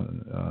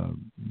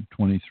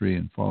 23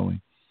 and following.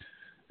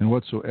 "And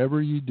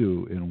whatsoever ye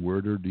do in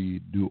word or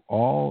deed, do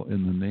all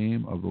in the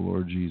name of the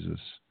Lord Jesus,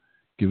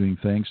 giving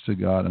thanks to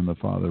God and the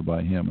Father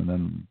by Him." And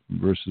then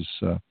verses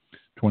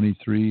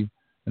 23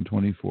 and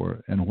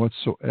 24. "And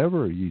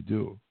whatsoever ye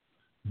do,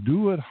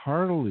 do it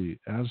heartily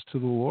as to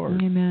the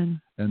Lord,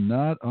 Amen, and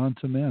not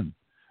unto men,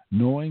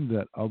 knowing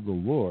that of the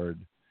Lord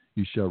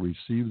ye shall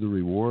receive the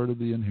reward of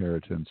the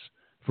inheritance,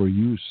 for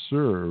you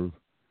serve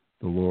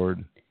the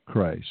Lord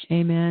Christ."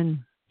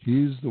 Amen.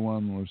 He's the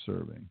one we're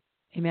serving.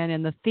 Amen.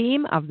 And the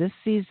theme of this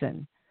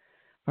season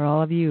for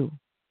all of you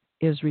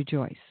is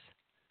rejoice.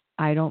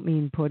 I don't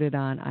mean put it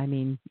on, I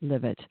mean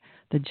live it.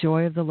 The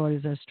joy of the Lord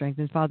is our strength.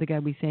 And Father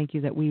God, we thank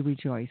you that we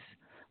rejoice.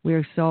 We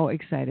are so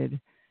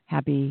excited,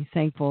 happy,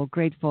 thankful,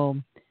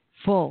 grateful,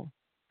 full,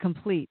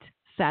 complete,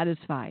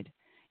 satisfied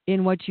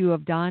in what you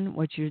have done,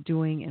 what you're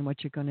doing, and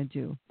what you're going to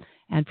do.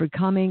 And for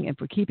coming and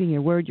for keeping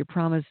your word, your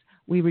promise,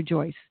 we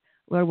rejoice.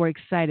 Lord, we're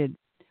excited.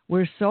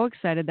 We're so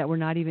excited that we're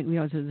not even,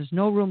 there's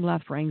no room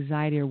left for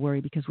anxiety or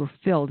worry, because we're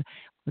filled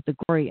with the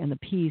glory and the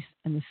peace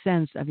and the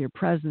sense of your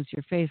presence,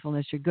 your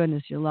faithfulness, your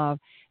goodness, your love,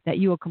 that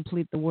you will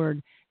complete the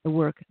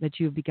work that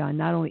you have begun,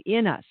 not only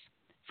in us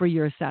to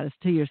your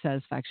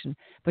satisfaction,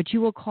 but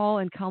you will call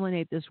and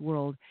culminate this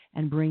world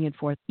and bring it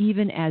forth,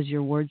 even as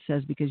your word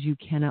says, because you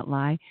cannot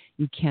lie,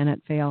 you cannot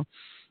fail.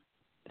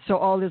 So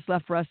all that's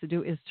left for us to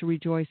do is to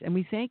rejoice. And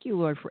we thank you,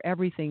 Lord, for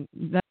everything.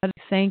 Let us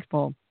be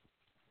thankful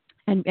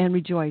and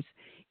rejoice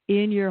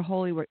in your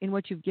holy word, in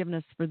what you've given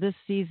us for this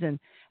season,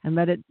 and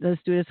let us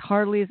do it as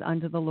heartily as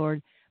unto the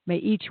Lord. May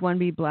each one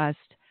be blessed.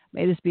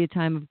 May this be a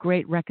time of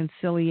great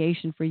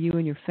reconciliation for you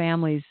and your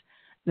families,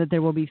 that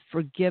there will be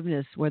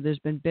forgiveness where there's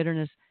been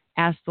bitterness.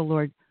 Ask the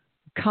Lord,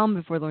 come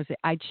before the Lord and say,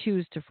 I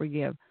choose to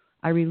forgive.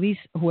 I release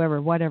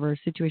whoever, whatever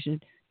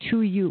situation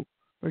to you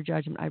for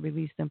judgment. I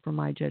release them from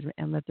my judgment,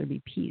 and let there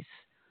be peace.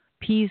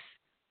 Peace,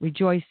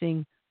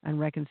 rejoicing, and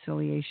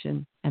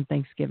reconciliation and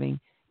thanksgiving.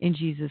 In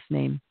Jesus'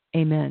 name,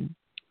 amen.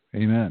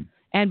 Amen.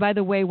 And by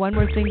the way, one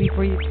more thing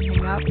before you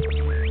hang up.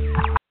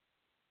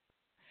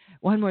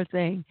 One more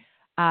thing.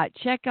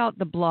 Check out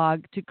the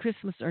blog, To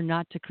Christmas or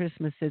Not to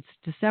Christmas. It's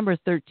December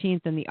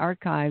 13th in the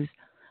archives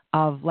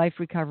of Life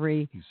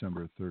Recovery.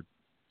 December 3rd.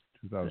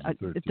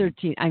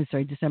 2013. I'm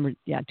sorry, December,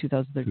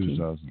 2013.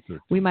 2013.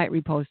 We might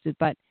repost it,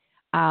 but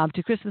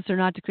to Christmas or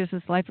not to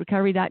Christmas,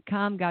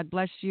 liferecovery.com. God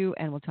bless you,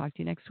 and we'll talk to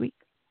you next week.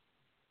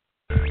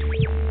 I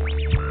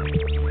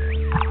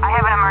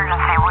have an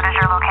emergency. What is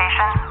your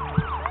location?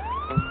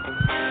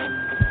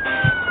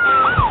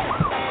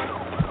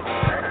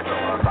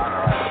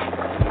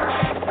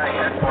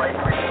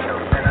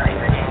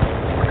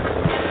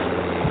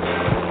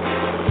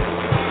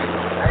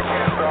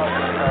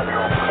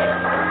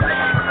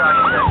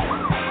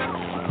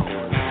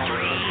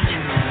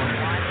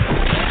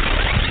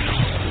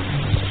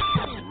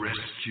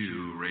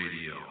 Rescue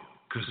Radio,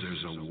 because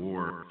there's a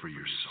war for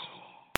your soul.